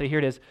generosity, here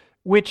it is,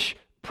 which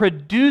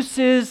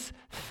produces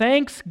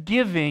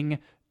thanksgiving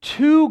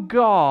to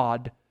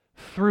God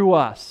through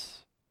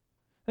us.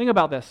 Think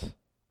about this.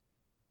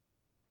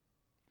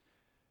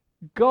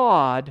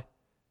 God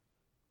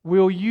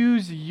will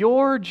use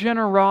your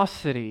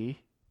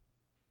generosity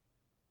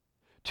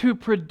to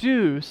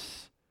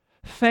produce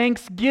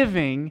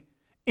thanksgiving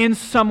in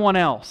someone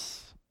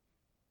else.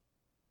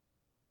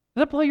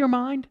 Does that blow your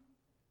mind?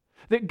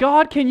 That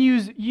God can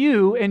use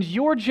you and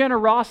your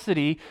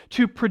generosity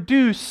to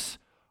produce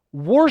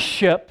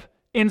worship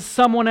in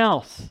someone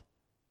else.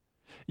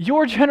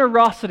 Your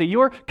generosity,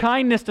 your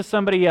kindness to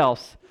somebody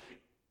else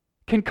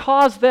can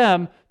cause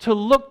them to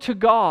look to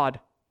God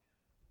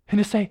and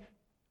to say,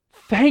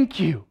 thank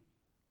you,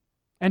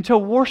 and to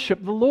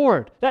worship the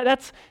Lord.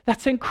 That's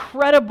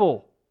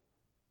incredible.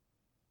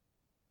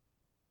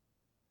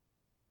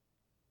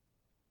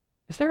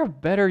 Is there a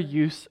better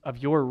use of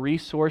your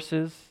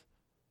resources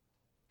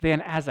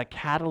than as a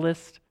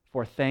catalyst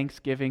for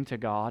thanksgiving to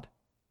God?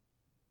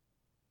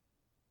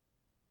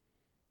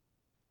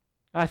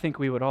 I think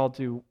we would all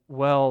do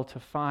well to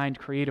find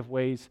creative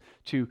ways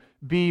to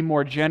be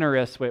more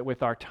generous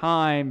with our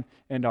time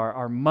and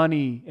our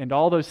money and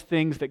all those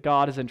things that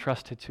God has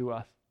entrusted to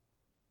us.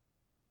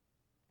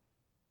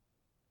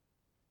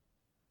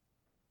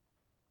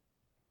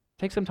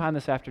 Take some time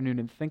this afternoon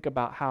and think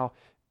about how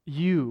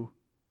you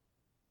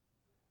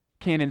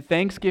can, in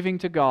thanksgiving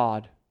to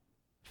God,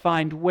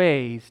 find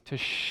ways to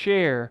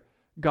share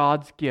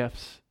God's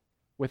gifts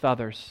with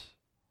others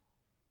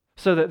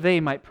so that they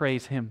might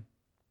praise Him.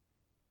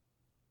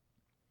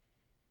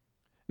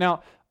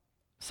 Now,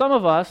 some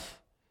of us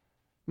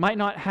might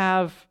not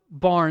have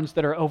barns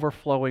that are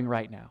overflowing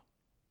right now.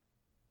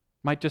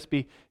 Might just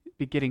be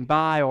getting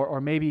by,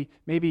 or maybe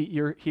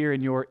you're here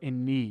and you're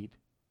in need.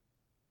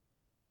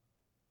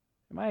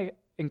 My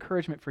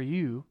encouragement for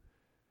you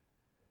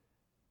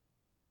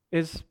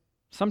is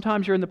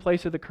sometimes you're in the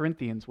place of the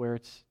Corinthians where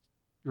it's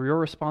your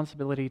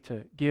responsibility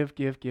to give.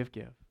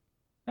 And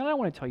I don't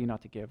want to tell you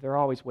not to give. There are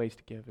always ways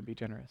to give and be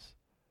generous.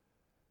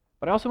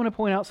 But I also want to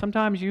point out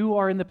sometimes you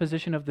are in the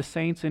position of the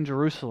saints in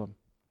Jerusalem,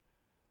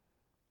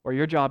 where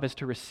your job is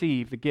to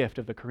receive the gift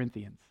of the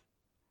Corinthians.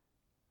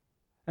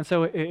 And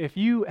so if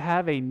you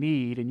have a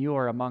need and you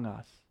are among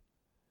us,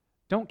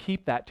 don't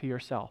keep that to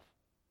yourself.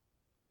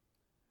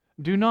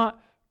 Do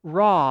not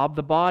rob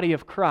the body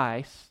of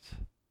Christ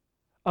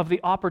of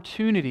the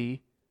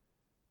opportunity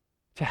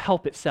to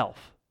help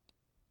itself.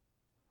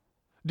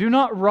 Do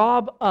not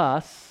rob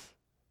us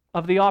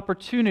of the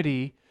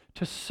opportunity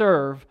to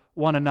serve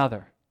one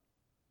another,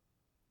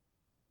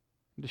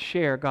 to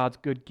share God's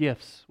good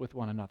gifts with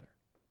one another.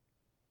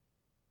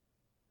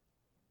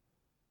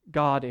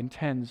 God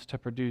intends to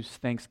produce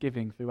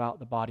thanksgiving throughout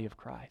the body of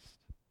Christ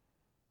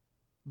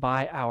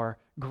by our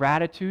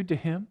gratitude to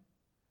Him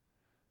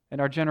and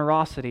our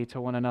generosity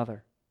to one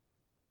another.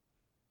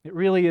 It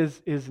really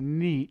is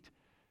neat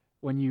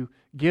when you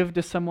give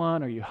to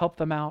someone or you help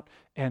them out,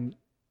 and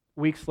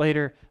weeks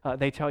later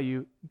they tell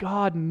you,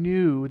 God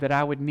knew that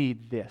I would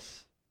need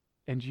this,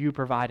 and you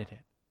provided it.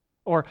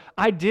 Or,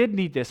 I did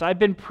need this. I've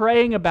been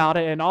praying about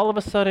it, and all of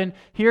a sudden,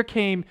 here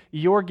came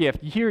your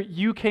gift. Here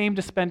you came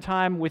to spend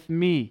time with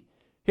me.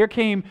 Here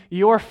came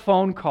your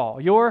phone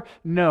call, your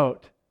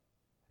note.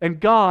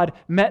 And God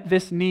met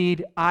this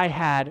need I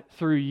had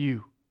through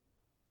you.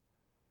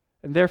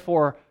 And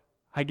therefore,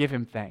 I give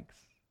Him thanks.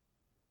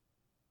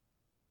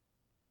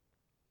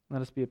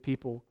 Let us be a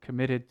people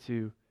committed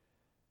to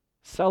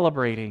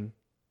celebrating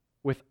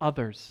with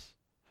others,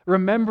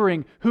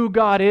 remembering who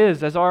God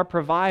is as our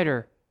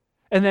provider,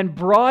 and then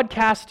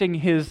broadcasting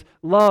His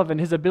love and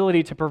His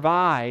ability to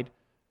provide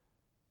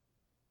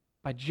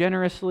by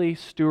generously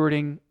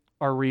stewarding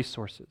our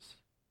resources.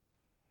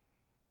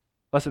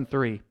 Lesson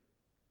 3.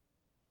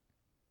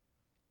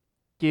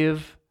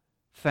 Give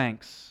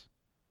thanks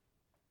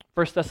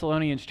 1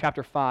 Thessalonians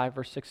chapter 5,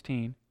 verse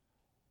 16.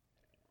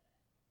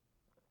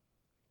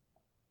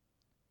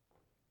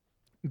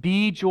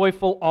 Be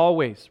joyful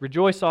always,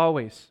 rejoice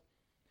always,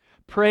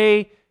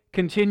 pray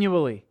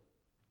continually,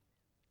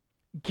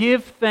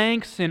 give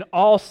thanks in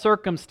all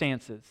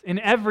circumstances, in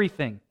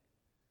everything.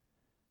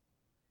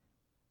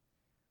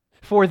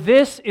 For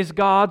this is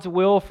God's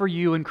will for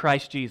you in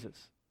Christ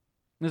Jesus.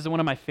 This is one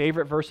of my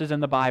favorite verses in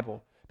the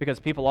Bible because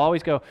people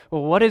always go,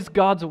 well, what is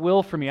God's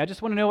will for me? I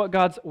just want to know what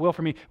God's will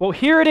for me. Well,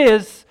 here it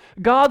is.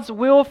 God's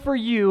will for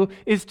you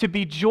is to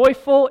be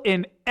joyful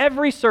in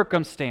every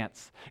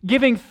circumstance,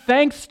 giving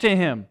thanks to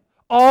Him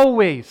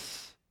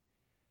always,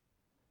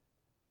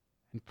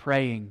 and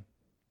praying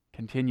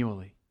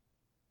continually.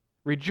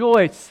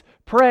 Rejoice,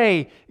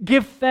 pray,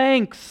 give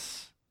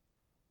thanks.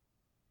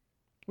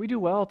 We do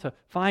well to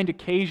find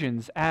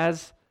occasions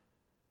as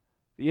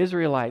the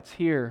Israelites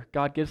here.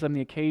 God gives them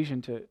the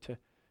occasion to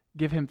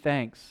give Him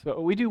thanks.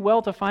 So we do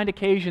well to find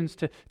occasions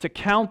to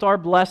count our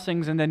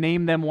blessings and to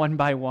name them one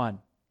by one,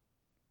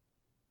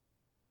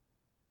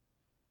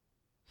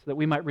 so that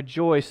we might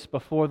rejoice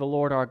before the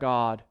Lord our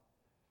God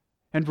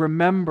and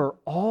remember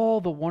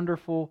all the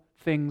wonderful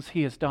things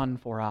He has done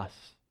for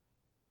us,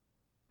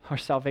 our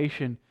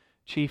salvation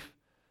chief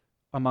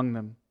among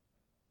them.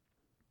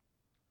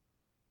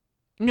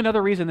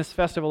 Another reason this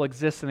festival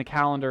exists in the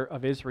calendar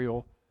of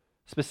Israel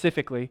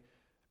specifically,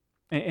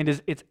 and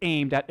it's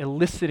aimed at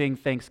eliciting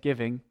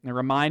thanksgiving and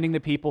reminding the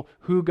people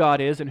who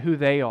God is and who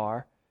they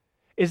are,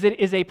 is it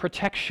is a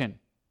protection.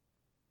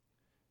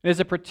 It is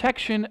a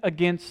protection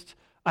against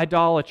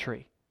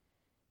idolatry.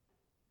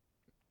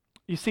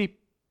 You see,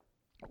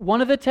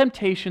 one of the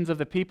temptations of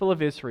the people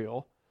of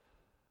Israel,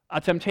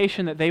 a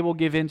temptation that they will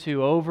give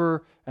into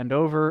over and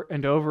over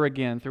and over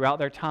again throughout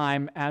their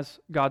time as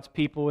God's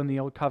people in the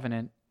Old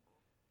Covenant,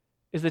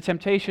 is the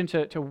temptation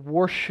to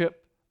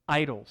worship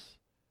idols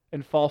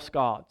and false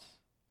gods.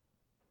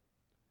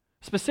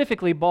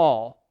 Specifically,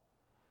 Baal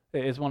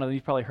is one of them.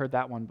 You've probably heard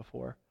that one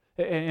before.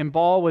 And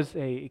Baal was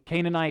a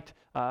Canaanite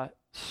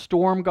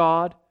storm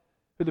god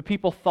who the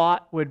people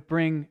thought would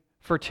bring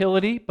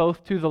fertility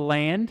both to the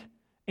land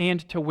and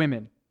to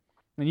women.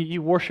 And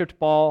you worshipped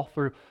Baal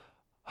through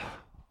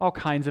all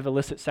kinds of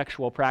illicit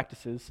sexual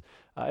practices.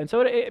 And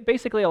so it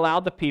basically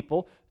allowed the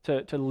people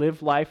to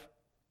live life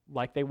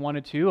like they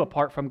wanted to,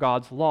 apart from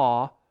God's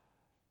law,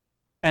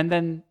 and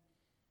then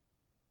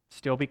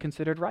still be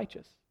considered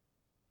righteous.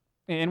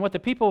 And what the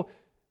people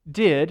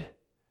did,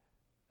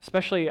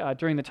 especially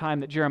during the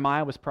time that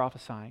Jeremiah was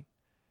prophesying,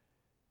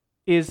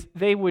 is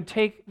they would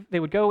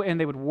go and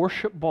they would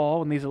worship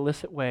Baal in these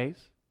illicit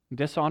ways,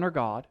 dishonor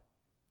God,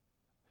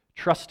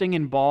 trusting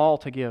in Baal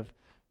to give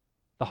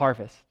the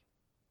harvest.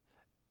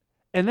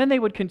 And then they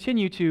would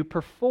continue to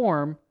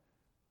perform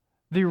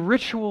the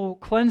ritual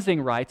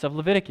cleansing rites of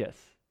Leviticus,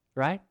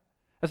 right?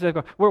 As they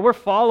go, we're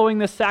following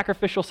this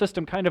sacrificial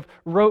system kind of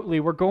rotely.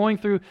 We're going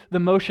through the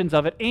motions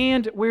of it,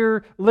 and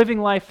we're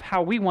living life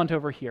how we want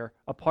over here,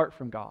 apart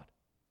from God.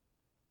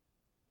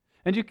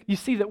 And you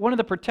see that one of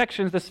the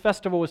protections this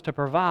festival was to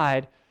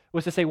provide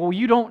was to say, well,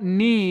 you don't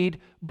need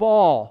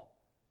Baal.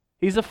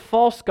 He's a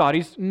false god.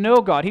 He's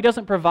no God. He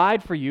doesn't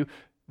provide for you.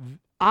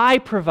 I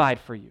provide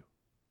for you.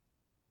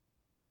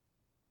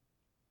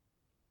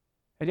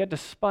 And yet,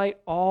 despite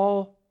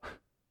all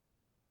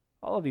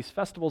of these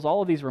festivals,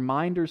 all of these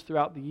reminders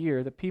throughout the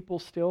year, the people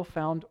still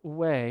found a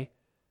way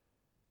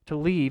to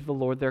leave the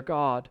Lord their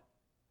God.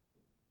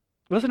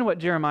 Listen to what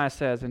Jeremiah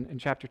says in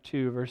chapter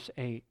 2, verse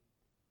 8.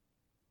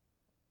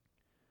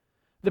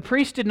 The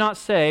priest did not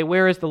say,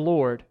 "Where is the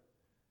Lord?"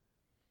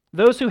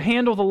 Those who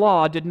handle the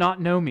law did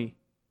not know me.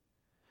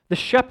 The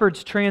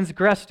shepherds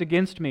transgressed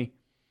against me,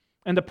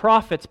 and the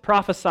prophets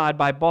prophesied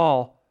by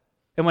Baal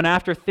and went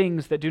after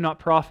things that do not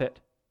profit.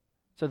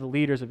 So the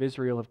leaders of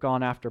Israel have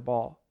gone after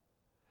Baal.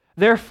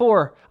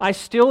 Therefore, I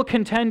still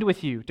contend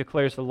with you,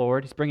 declares the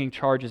Lord. He's bringing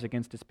charges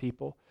against His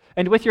people.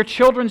 And with your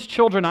children's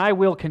children I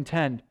will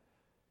contend.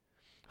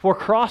 For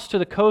cross to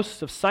the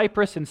coasts of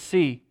Cyprus and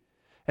see,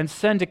 and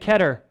send to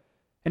Kedar,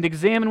 and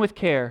examine with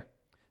care.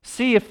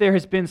 See if there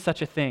has been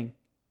such a thing.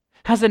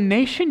 Has a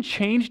nation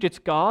changed its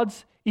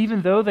gods,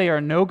 even though they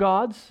are no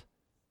gods?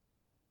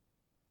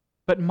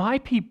 But my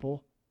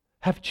people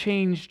have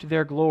changed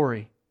their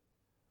glory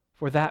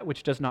for that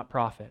which does not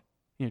profit.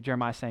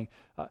 Jeremiah is saying,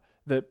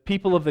 the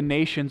people of the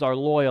nations are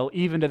loyal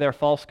even to their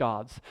false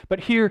gods.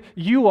 But here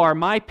you are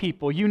my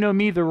people. You know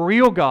me, the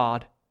real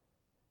God,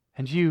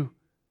 and you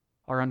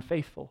are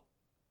unfaithful.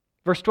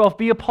 Verse 12,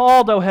 be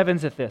appalled, O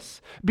heavens, at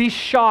this. Be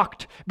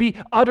shocked. Be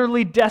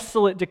utterly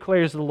desolate,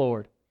 declares the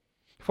Lord.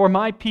 For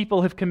my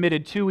people have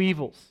committed two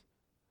evils.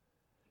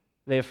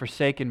 They have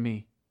forsaken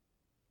me,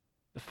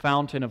 the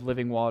fountain of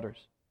living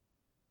waters,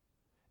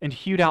 and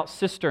hewed out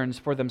cisterns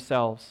for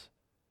themselves,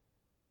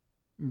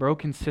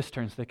 broken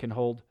cisterns that can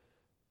hold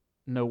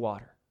no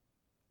water.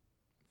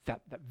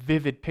 That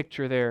vivid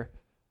picture there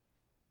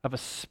of a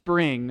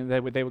spring, they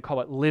would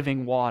call it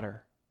living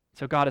water.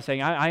 So God is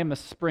saying, I am a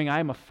spring, I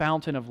am a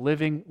fountain of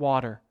living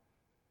water.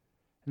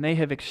 And they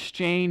have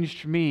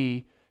exchanged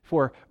me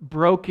for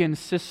broken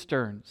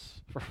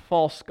cisterns, for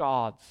false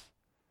gods.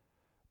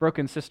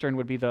 Broken cistern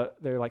would be there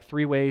are like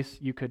three ways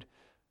you could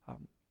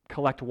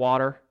collect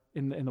water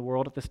in the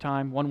world at this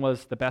time. One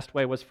was, the best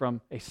way was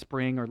from a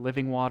spring or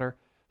living water.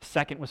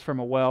 Second was from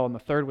a well, and the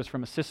third was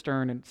from a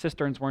cistern, and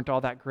cisterns weren't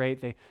all that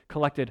great. They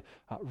collected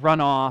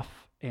runoff,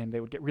 and they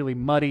would get really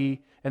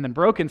muddy. And then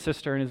broken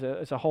cistern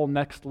is a whole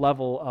next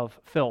level of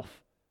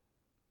filth.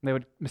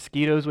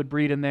 Mosquitoes would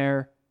breed in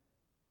there.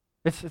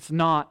 It's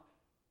not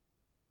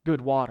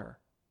good water.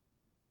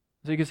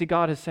 So you can see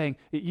God is saying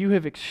that you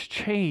have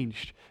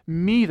exchanged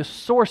me, the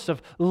source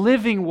of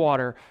living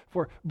water,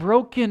 for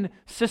broken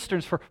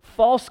cisterns, for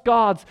false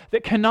gods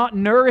that cannot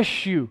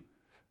nourish you,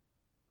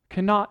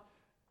 cannot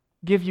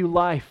give you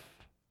life.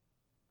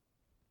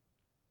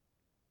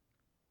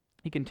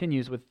 He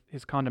continues with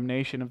his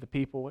condemnation of the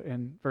people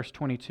in verse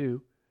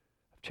 22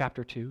 of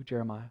chapter 2,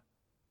 Jeremiah.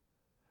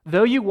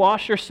 Though you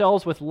wash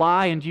yourselves with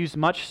lye and use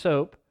much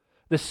soap,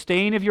 the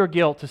stain of your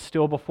guilt is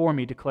still before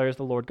me, declares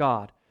the Lord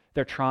God.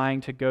 They're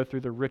trying to go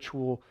through the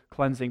ritual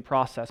cleansing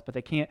process, but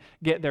they can't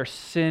get their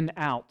sin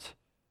out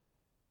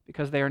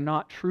because they are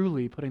not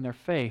truly putting their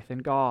faith in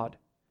God.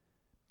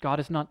 God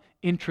is not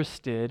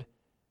interested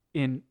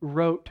in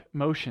rote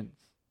motions.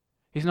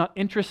 He's not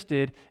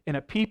interested in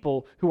a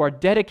people who are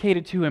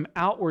dedicated to Him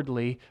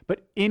outwardly,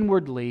 but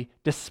inwardly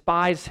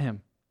despise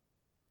Him.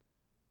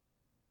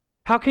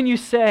 How can you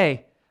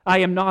say, I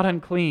am not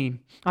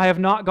unclean? I have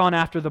not gone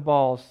after the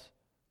Baals.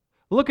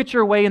 Look at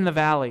your way in the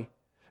valley.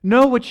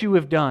 Know what you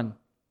have done.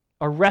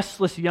 A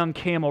restless young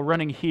camel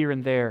running here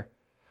and there.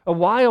 A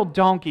wild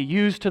donkey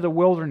used to the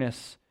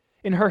wilderness,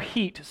 in her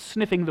heat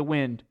sniffing the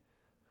wind.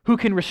 Who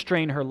can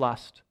restrain her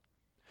lust?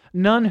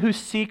 None who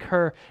seek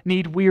her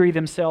need weary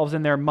themselves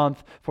in their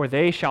month, for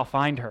they shall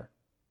find her.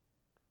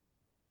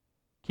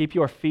 Keep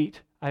your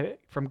feet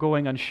from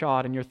going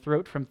unshod and your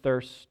throat from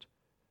thirst.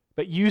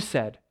 But you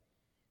said,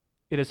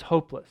 it is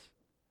hopeless,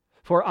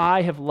 for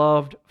I have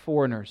loved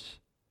foreigners,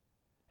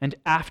 and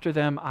after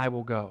them I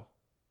will go.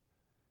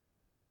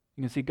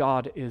 You can see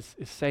God is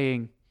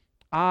saying,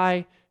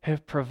 I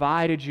have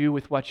provided you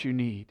with what you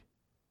need.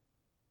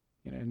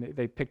 And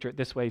they picture it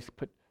this way. He's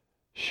put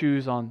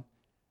shoes on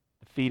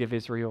the feet of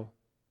Israel.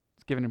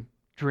 He's given him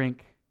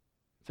drink.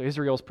 So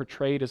Israel is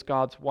portrayed as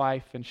God's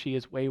wife, and she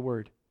is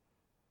wayward.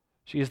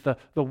 She is the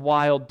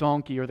wild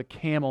donkey or the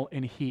camel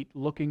in heat,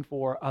 looking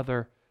for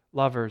other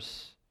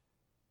lovers.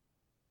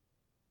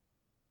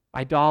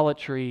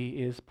 Idolatry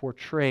is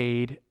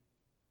portrayed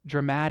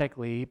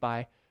dramatically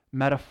by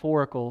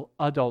metaphorical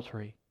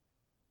adultery.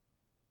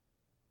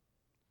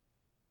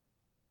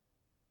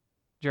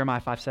 Jeremiah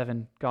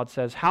 5:7, God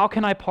says, how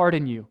can I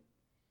pardon you?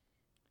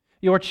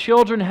 Your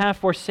children have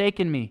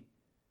forsaken me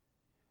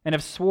and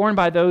have sworn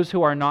by those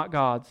who are not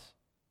gods.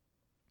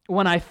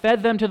 When I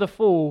fed them to the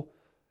full,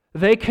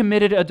 they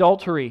committed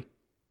adultery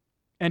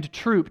and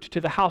trooped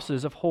to the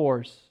houses of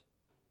whores.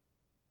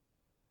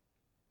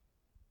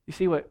 You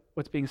see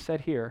what's being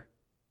said here,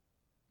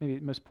 maybe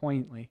most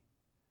poignantly.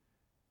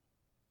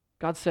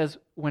 God says,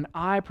 when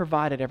I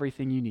provided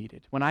everything you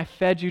needed, when I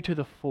fed you to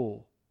the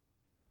full,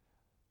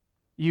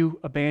 you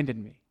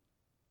abandoned me.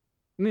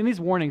 And these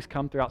warnings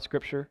come throughout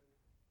Scripture.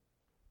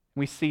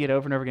 We see it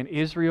over and over again.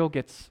 Israel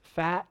gets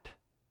fat,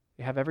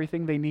 they have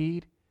everything they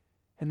need,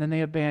 and then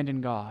they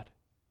abandon God.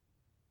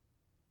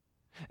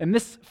 And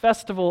this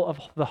festival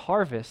of the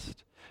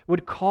harvest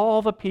would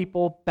call the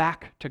people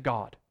back to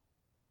God.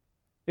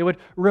 It would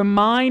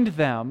remind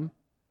them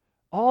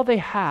all they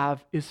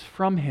have is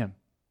from Him.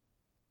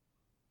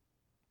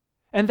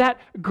 And that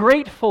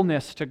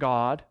gratefulness to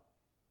God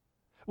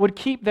would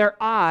keep their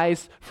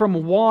eyes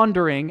from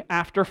wandering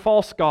after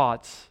false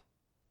gods.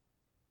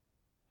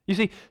 You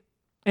see,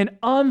 an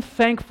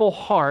unthankful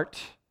heart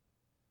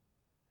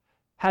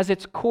has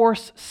its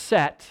course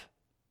set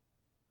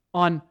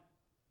on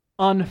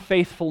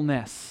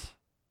unfaithfulness.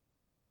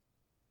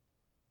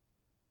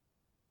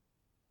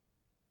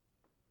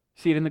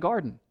 See it in the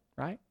garden,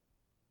 right?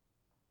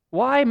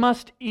 Why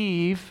must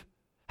Eve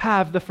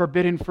have the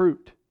forbidden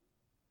fruit?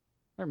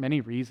 There are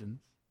many reasons.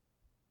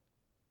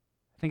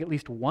 I think at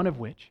least one of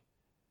which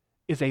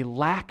is a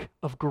lack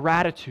of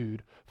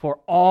gratitude for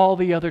all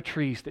the other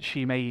trees that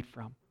she may eat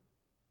from.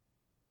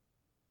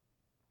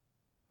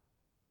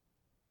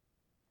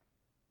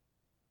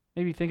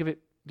 Maybe think of it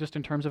just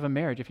in terms of a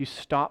marriage. If you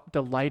stop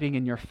delighting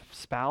in your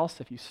spouse,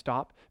 if you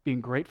stop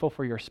being grateful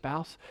for your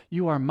spouse,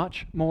 you are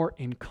much more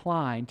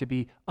inclined to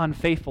be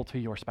unfaithful to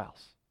your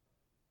spouse.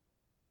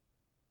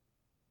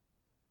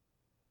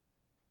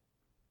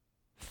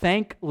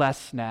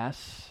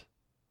 Thanklessness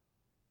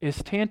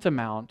is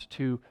tantamount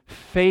to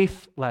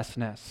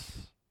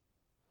faithlessness.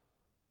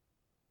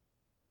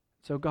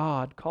 So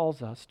God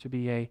calls us to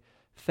be a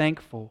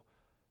thankful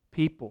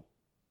people.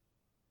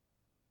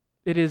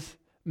 It is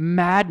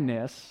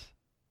madness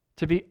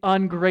to be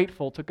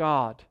ungrateful to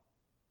God.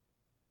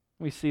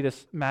 We see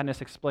this madness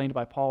explained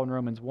by Paul in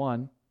Romans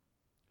 1. It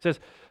says,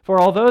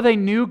 for although they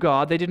knew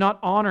God, they did not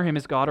honor Him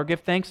as God or give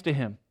thanks to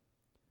Him.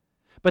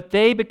 But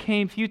they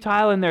became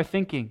futile in their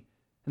thinking,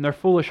 and their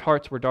foolish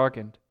hearts were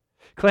darkened.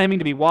 Claiming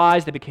to be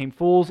wise, they became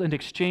fools and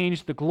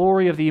exchanged the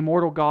glory of the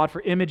immortal God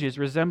for images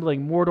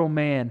resembling mortal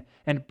man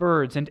and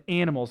birds and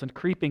animals and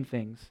creeping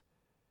things.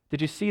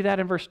 Did you see that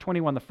in verse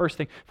 21? The first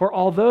thing. For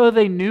although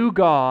they knew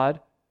God,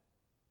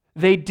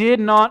 they did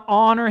not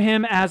honor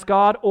him as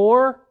God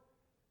or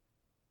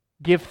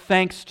give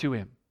thanks to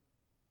him.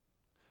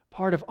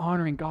 Part of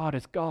honoring God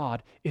as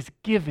God is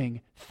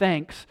giving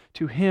thanks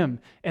to him.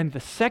 And the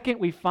second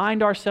we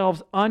find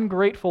ourselves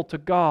ungrateful to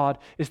God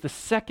is the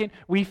second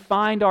we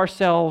find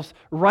ourselves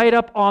right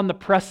up on the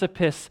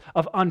precipice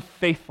of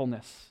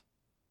unfaithfulness.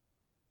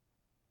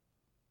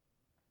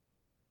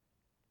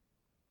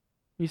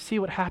 You see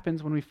what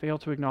happens when we fail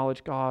to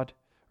acknowledge God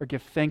or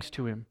give thanks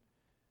to him.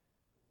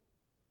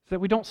 So that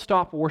we don't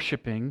stop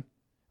worshiping,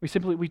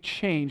 we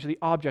change the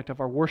object of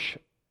our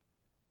worship.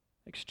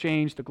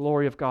 Exchange the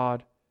glory of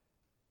God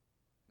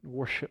and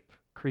worship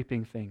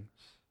creeping things.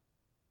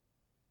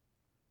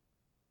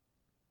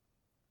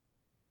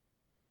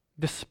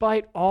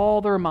 Despite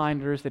all the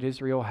reminders that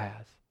Israel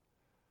has,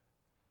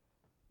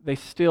 they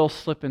still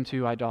slip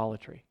into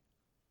idolatry.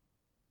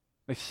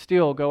 They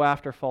still go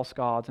after false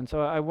gods. And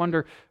so I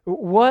wonder,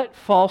 what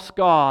false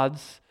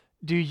gods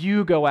do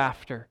you go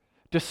after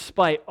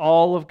despite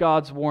all of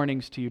God's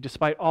warnings to you,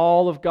 despite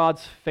all of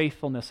God's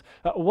faithfulness?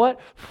 What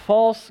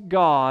false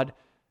god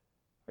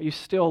are you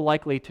still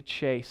likely to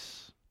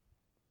chase?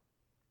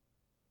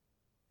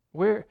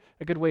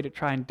 A good way to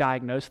try and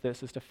diagnose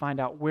this is to find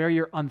out where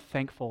you're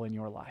unthankful in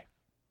your life.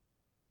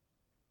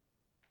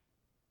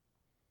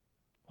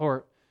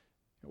 Or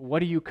what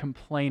do you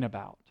complain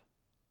about?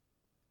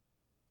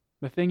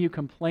 The thing you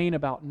complain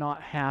about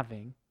not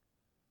having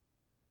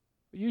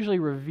usually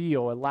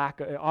reveal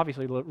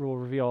obviously will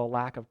reveal a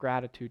lack of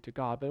gratitude to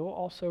God, but it will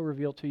also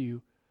reveal to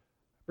you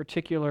a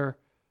particular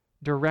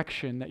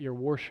direction that your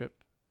worship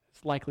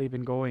has likely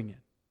been going in.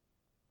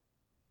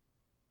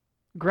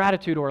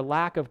 Gratitude or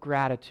lack of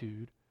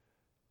gratitude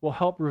will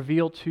help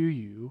reveal to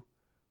you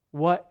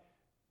what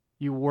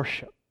you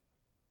worship.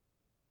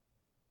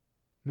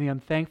 The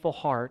unthankful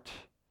heart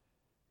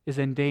is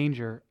in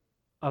danger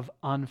of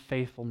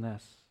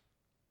unfaithfulness.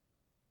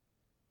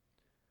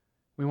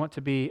 We want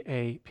to be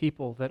a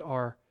people that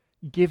are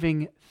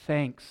giving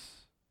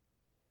thanks,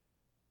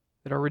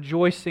 that are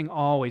rejoicing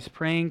always,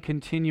 praying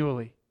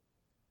continually,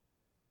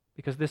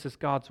 because this is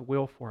God's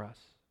will for us.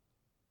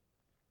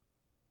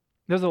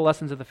 Those are the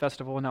lessons of the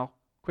festival, and now,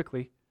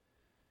 quickly,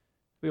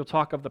 we will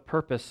talk of the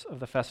purpose of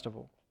the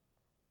festival,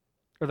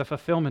 or the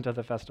fulfillment of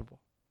the festival.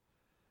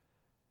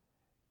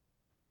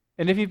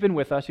 And if you've been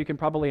with us, you can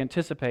probably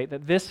anticipate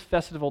that this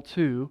festival,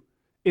 too,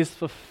 is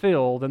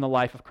fulfilled in the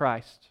life of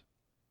Christ.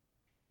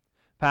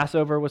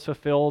 Passover was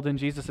fulfilled in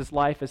Jesus'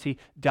 life as he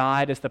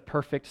died as the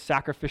perfect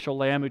sacrificial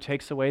lamb who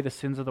takes away the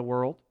sins of the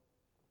world.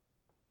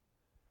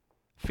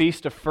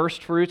 Feast of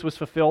First Fruits was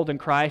fulfilled in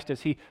Christ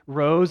as he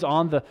rose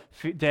on the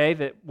day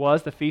that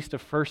was the Feast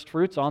of First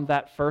Fruits, on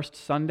that first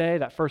Sunday,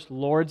 that first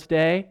Lord's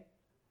Day.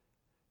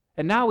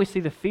 And now we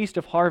see the Feast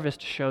of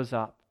Harvest shows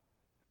up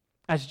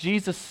as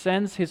Jesus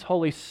sends his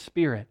Holy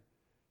Spirit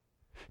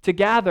to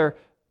gather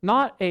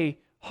not a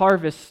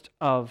harvest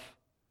of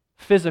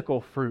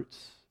physical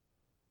fruits,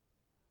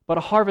 but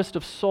a harvest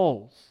of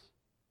souls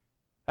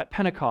at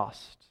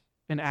Pentecost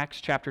in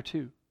Acts chapter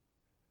 2.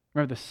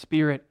 Remember, the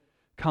Spirit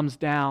comes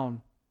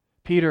down,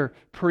 Peter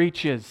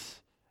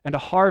preaches, and a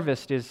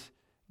harvest is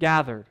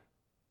gathered.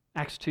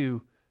 Acts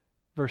 2,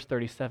 verse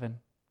 37.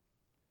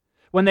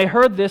 When they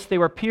heard this, they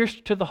were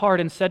pierced to the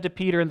heart and said to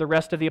Peter and the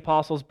rest of the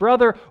apostles,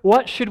 "Brother,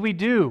 what should we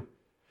do?"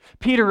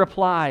 Peter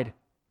replied,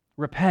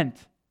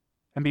 "Repent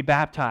and be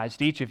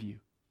baptized, each of you,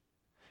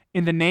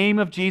 in the name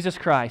of Jesus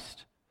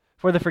Christ,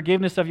 for the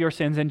forgiveness of your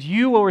sins, and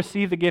you will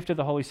receive the gift of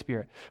the Holy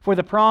Spirit. For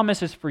the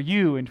promise is for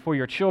you and for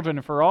your children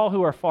and for all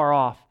who are far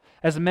off,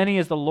 as many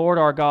as the Lord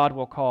our God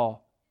will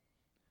call."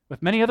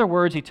 With many other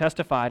words he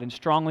testified and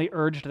strongly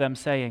urged them,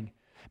 saying,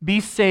 "Be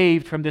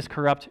saved from this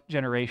corrupt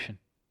generation."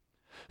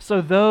 So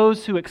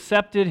those who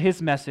accepted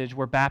his message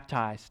were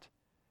baptized,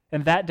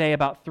 and that day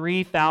about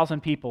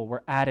 3,000 people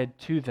were added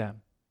to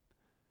them.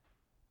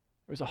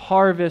 There was a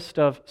harvest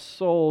of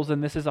souls,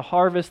 and this is a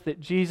harvest that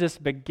Jesus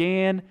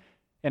began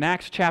in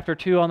Acts chapter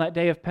 2 on that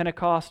day of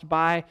Pentecost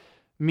by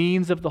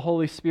means of the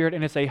Holy Spirit,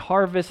 and it's a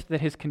harvest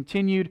that has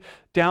continued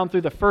down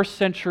through the first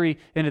century,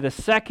 into the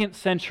second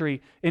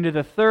century, into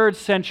the third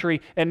century,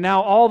 and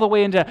now all the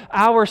way into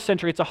our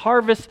century. It's a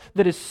harvest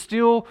that is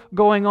still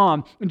going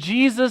on.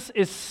 Jesus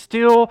is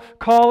still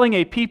calling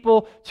a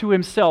people to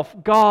himself.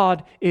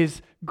 God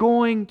is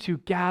going to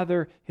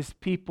gather his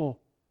people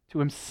to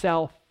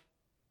himself.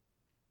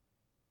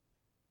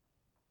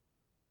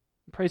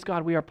 Praise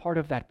God, we are part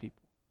of that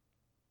people.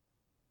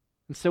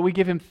 And so we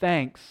give him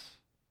thanks.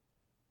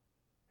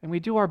 And we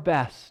do our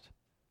best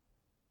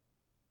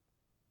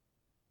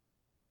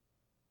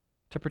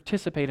to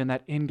participate in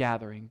that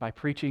ingathering by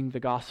preaching the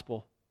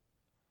gospel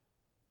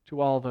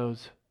to all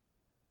those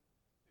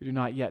who do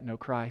not yet know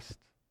Christ.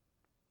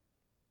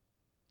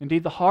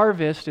 Indeed, the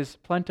harvest is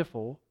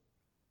plentiful,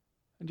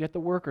 and yet the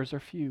workers are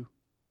few.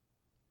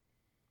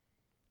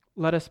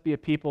 Let us be a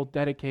people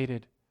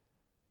dedicated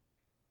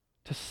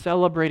to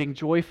celebrating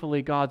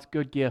joyfully God's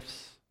good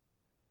gifts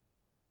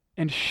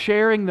and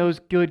sharing those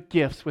good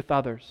gifts with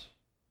others.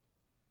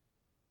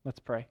 Let's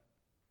pray.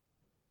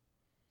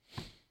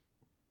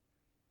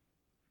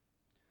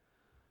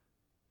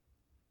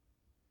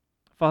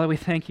 Father, we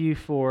thank you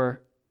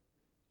for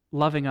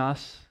loving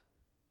us.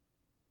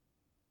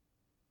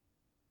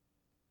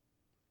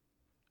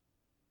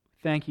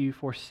 Thank you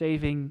for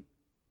saving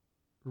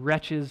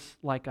wretches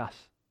like us.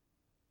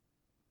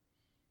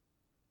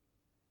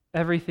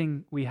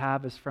 Everything we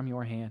have is from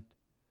your hand.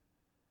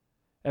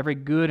 Every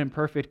good and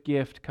perfect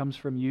gift comes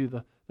from you,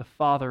 the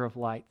Father of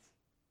lights.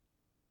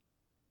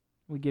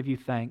 We give you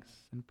thanks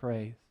and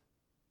praise.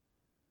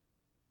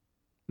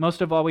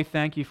 Most of all, we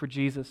thank you for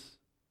Jesus.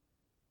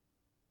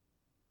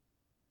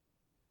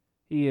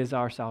 He is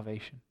our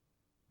salvation.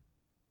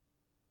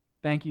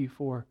 Thank you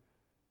for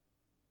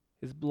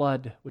his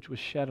blood which was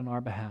shed on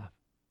our behalf.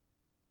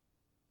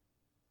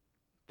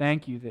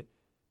 Thank you that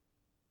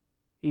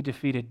he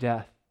defeated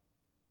death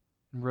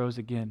and rose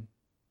again.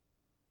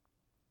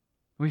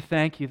 We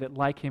thank you that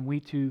like him we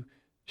too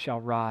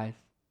shall rise.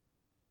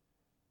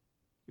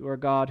 You are a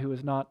God who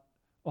has not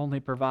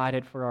only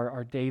provided for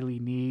our daily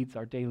needs,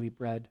 our daily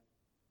bread,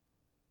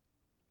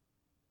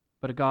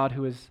 but a God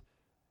who is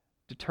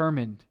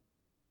determined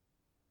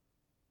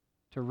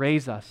to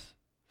raise us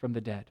from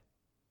the dead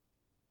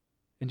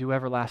into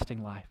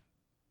everlasting life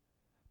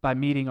by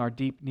meeting our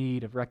deep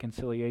need of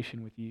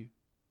reconciliation with you.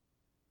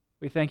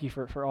 We thank you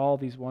for all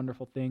these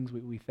wonderful things.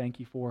 We thank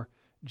you for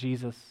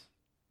Jesus,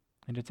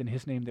 and it's in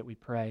his name that we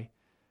pray.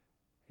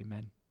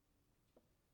 Amen.